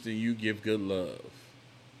 Whitney Houston, You Give Good Love.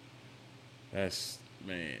 That's,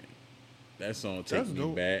 man, that song takes That's me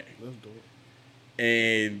dope. back. That's dope.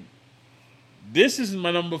 And this is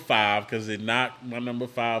my number 5 because it knocked my number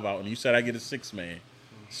 5 out. And you said I get a 6 man.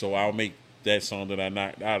 So I'll make that song that I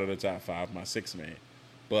knocked out of the top 5 my 6 man.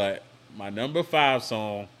 But my number 5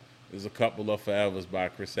 song is A Couple of Forevers by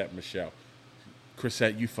Chrisette Michele.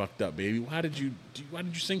 Chrisette, you fucked up, baby. Why did you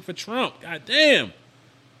sing for Trump? God damn.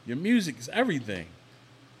 Your music is everything.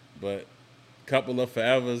 But Couple of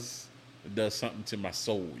Forevers, it does something to my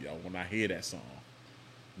soul, yo. When I hear that song,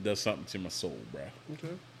 it does something to my soul, bro.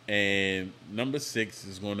 Okay. And number 6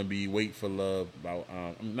 is going to be Wait for Love about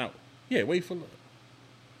Wait for Love.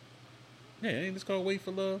 Yeah, ain't this called Wait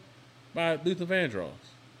for Love by Luther Vandross?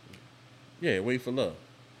 Yeah, Wait for Love.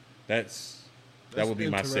 That would be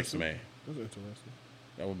my 6th man. That's interesting.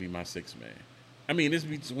 That would be my 6th man. I mean, it's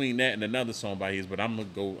between that and another song by his, but I'm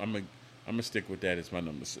gonna stick with that as my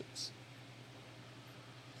number 6.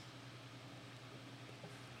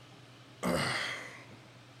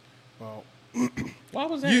 Well, Why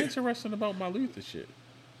was that interesting about my Luther shit?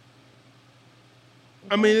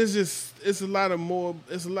 I mean, it's a lot more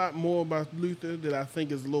about Luther that I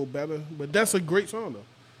think is a little better. But that's a great song though.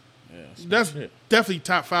 Yeah, That's shit. definitely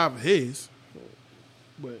top 5 of his.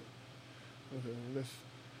 But okay, let's.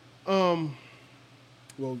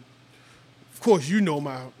 Well, of course you know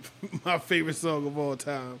my my favorite song of all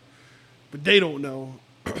time, but they don't know.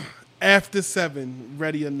 After 7,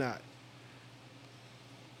 Ready or Not.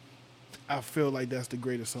 I feel like that's the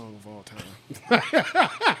greatest song of all time.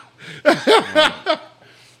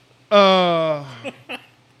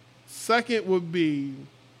 Second would be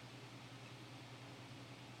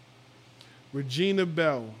Regina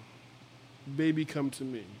Belle, Baby Come to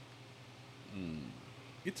Me.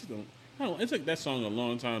 It took that song a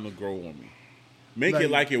long time to grow on me. Make Like- It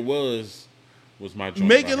Like It Was my joint.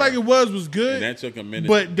 Make by It Like her. It Was good. And that took a minute.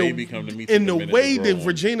 But Baby Come to Me. in took the a minute way to that grow on me.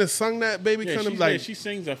 Regina sung that Baby Come to Me, like she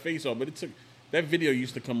sings her face off, but it took that video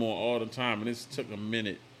used to come on all the time, and it took a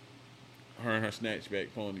minute. Her and her snatchback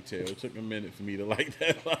ponytail. It took a minute for me to like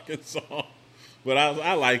that fucking song, but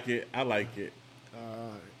I like it. I like it.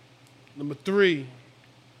 number 3,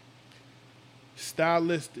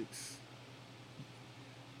 Stylistics.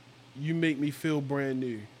 You Make Me Feel Brand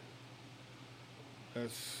New.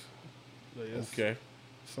 That's Okay.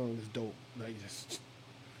 Song is dope. Like just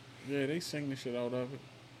Yeah, they sing the shit out of it.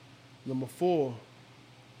 number 4.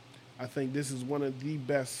 I think this is one of the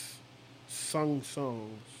best sung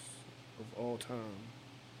songs of all time.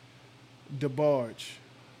 DeBarge.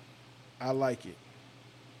 I like it.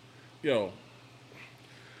 Yo,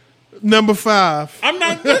 Number 5. I'm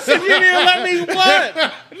not. Listen, you didn't let me what?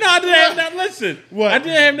 No, I didn't have nothing. Listen, What? I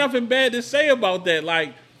didn't have nothing bad to say about that.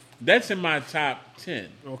 Like, that's in my top 10,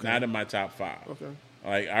 Okay. not in my top 5. Okay.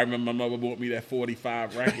 Like, I remember my mother bought me that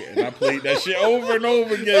 45 record, and I played that shit over and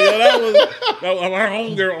over again. Yo, that was our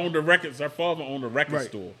homegirl owned the records. Her father owned a record Right.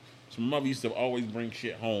 store, so my mother used to always bring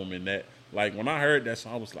shit home. And that, like, when I heard that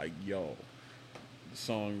song, I was like, yo, the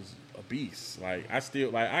song's a beast. Like, I still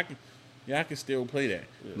like I can still play that.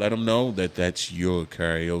 Yeah. Let them know that that's your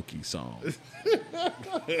karaoke song.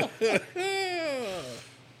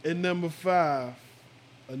 And number 5,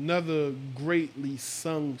 another greatly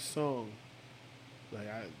sung song. Like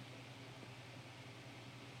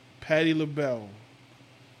Patti LaBelle.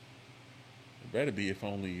 It better be If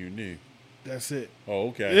Only You Knew. That's it. Oh,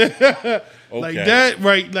 okay. Okay. Like that,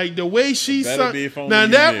 right? Like the way she sung. Now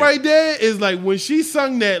that right there is like when she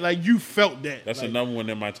sung that, like you felt that. That's like, another one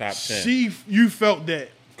in my top 10. You felt that.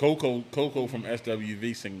 Coco from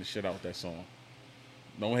SWV sing the shit out that song.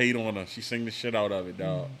 Don't hate on her. She sing the shit out of it,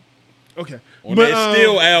 dog. Okay. On that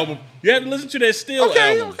Still album. You have to listen to that Still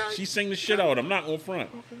album. Okay. She sing the shit out. I'm not on front.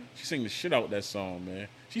 Okay. She sing the shit out that song, man.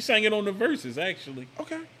 She sang it on the verses, actually.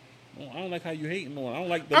 Okay. I don't like how you hating on it. I don't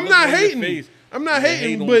like the I'm look not on your hating. face. I'm not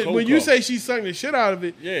hating, hate but on when you Coco. say she sung the shit out of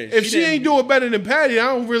it, Yeah, if she didn't- ain't do it better than Patty, I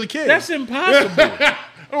don't really care. That's impossible. I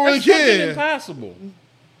don't really That's fucking care. impossible.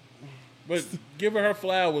 But give her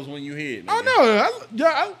flowers when you hear it. Oh no,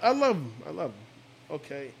 I love him. I love him.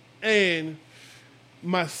 Okay, and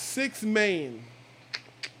my 6th man.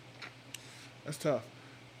 That's tough.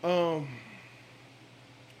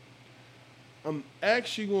 I'm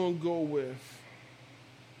actually gonna go with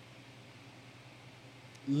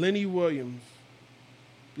Lenny Williams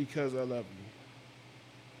because I love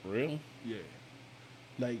you. Really? Yeah.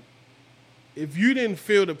 Like, if you didn't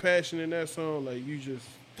feel the passion in that song, like you just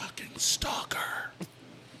Fucking stalker.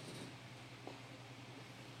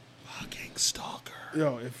 Fucking stalker.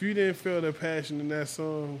 yo, if you didn't feel the passion in that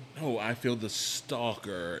song, No, I feel the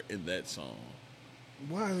stalker in that song.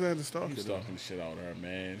 why is that a stalker? He's though? stalking the shit out of her,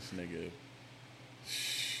 man. This nigga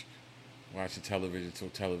watching television till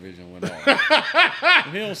television went off.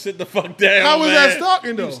 He don't sit the fuck down. How was man. that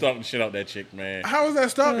stalking, though? He was stalking the shit out that chick, man. How is that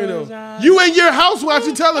stalking though? You in your house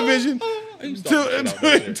watching television He was till stalking the shit out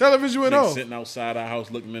that chick. television went Nigga off. sitting outside our house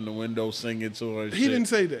looking in the window singing to her. And He shit. didn't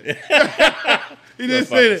say that. He didn't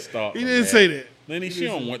say that. Stalker, He didn't man. say that. Lenny, she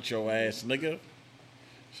don't want your ass, nigga.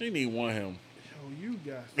 She didn't even want him. Yo, you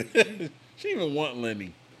guys. She didn't even want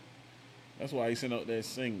Lenny. That's why he sent out that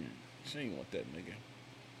singer. She ain't want that nigga.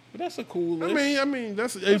 But that's a cool list. I mean,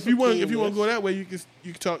 that's if you want cool to list. go that way, you can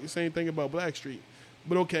talk the same thing about Blackstreet.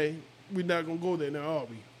 But okay, we're not gonna go there now, are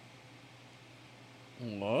we?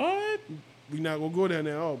 What? We're not gonna go there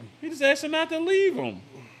now, are we? He just asked her not to leave him.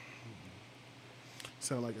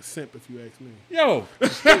 Sound like a simp if you ask me. Yo,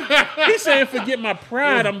 he's saying, forget my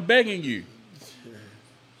pride, I'm begging you.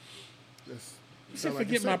 He said,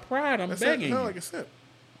 forget my pride, I'm begging Sound you. like a simp.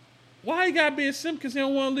 Why he gotta be a simp? Because he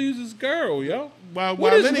don't want to lose his girl, yo. Why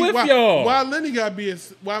What is Lenny, with why, y'all? Why Lenny gotta be a What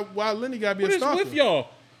is stalker? with y'all?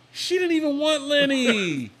 She didn't even want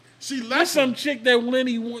Lenny. She That's left some him. chick that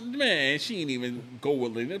Lenny want. Man, she ain't even go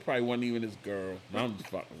with Lenny. That probably wasn't even his girl. No, I'm just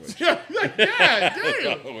fucking with you. God damn.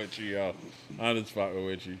 I'm fucking with you, y'all. I'm just fucking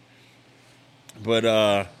with you. But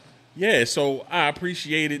yeah. So I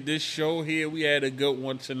appreciated this show here. We had a good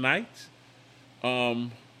one tonight.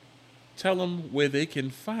 Tell them where they can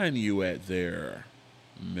find you at there,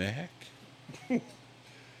 Mac. You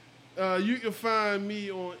can find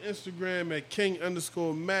me on Instagram at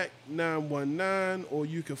King_Mac919, or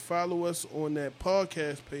you can follow us on that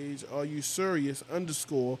podcast page, Are You Serious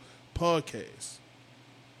 _podcast.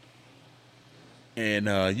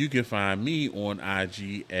 And you can find me on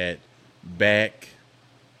IG at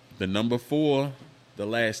back4, the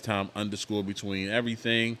last time _ between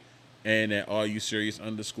everything, and at Are You Serious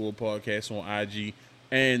 _podcast on IG,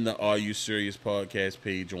 and the Are You Serious podcast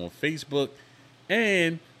page on Facebook.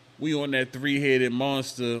 And we on that 3-headed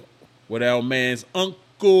monster with our man's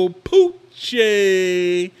Uncle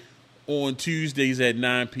Poochie on Tuesdays at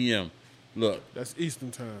 9 p.m. Look. That's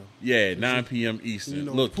Eastern time. Yeah, 9 p.m. Eastern. You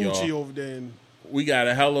know, Look, Poochie y'all. over there. We got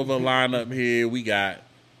a hell of a lineup here. We got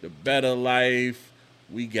The Better Life.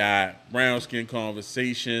 We got Brown Skin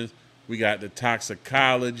Conversations. We got the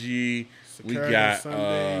Toxicology. We got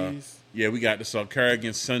Sundays. we got the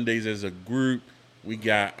Sarkarigan Sundays as a group. We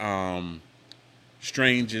got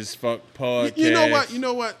Strange as Fuck podcast. You know what? You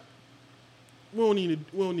know what? We don't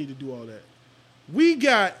need to do all that. We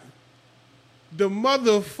got the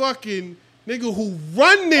motherfucking nigga who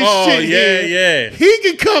run this shit here. Yeah. He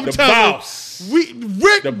can come The tell boss. us.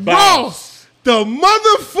 Rick The Boss. The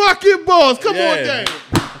motherfucking boss. Come on, Yeah. Dave.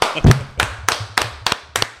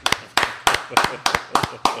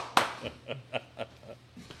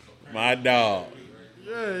 My dog.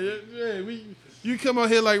 Yeah. You come out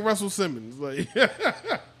here like Russell Simmons. Like What's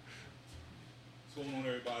going on,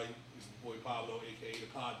 everybody? It's your boy Pablo, a.k.a. the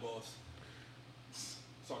Pod Boss.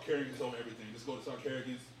 Sarcarigans on everything. Just go to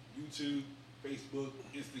Sarcarigans, YouTube, Facebook,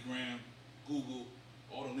 Instagram, Google.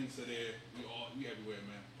 All the links are there. We everywhere,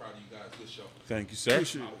 man. Proud of you guys. Good show. Thank you, sir.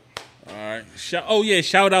 Appreciate it. All right.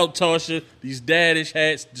 Shout out Tasha. These daddish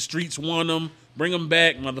hats. The streets want them. Bring them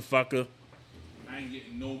back, motherfucker. I ain't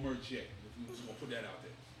getting no merch yet. We just gonna put that out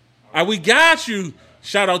there. All right, we got you.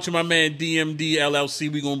 Shout out to my man DMD LLC.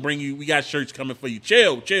 We gonna bring you. We got shirts coming for you.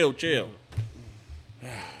 Chill.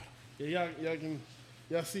 Yeah,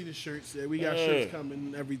 y'all see the shirts. Yeah, we got shirts coming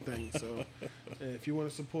and everything. So if you want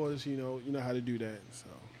to support us, you know how to do that. So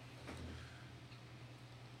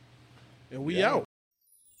and we out.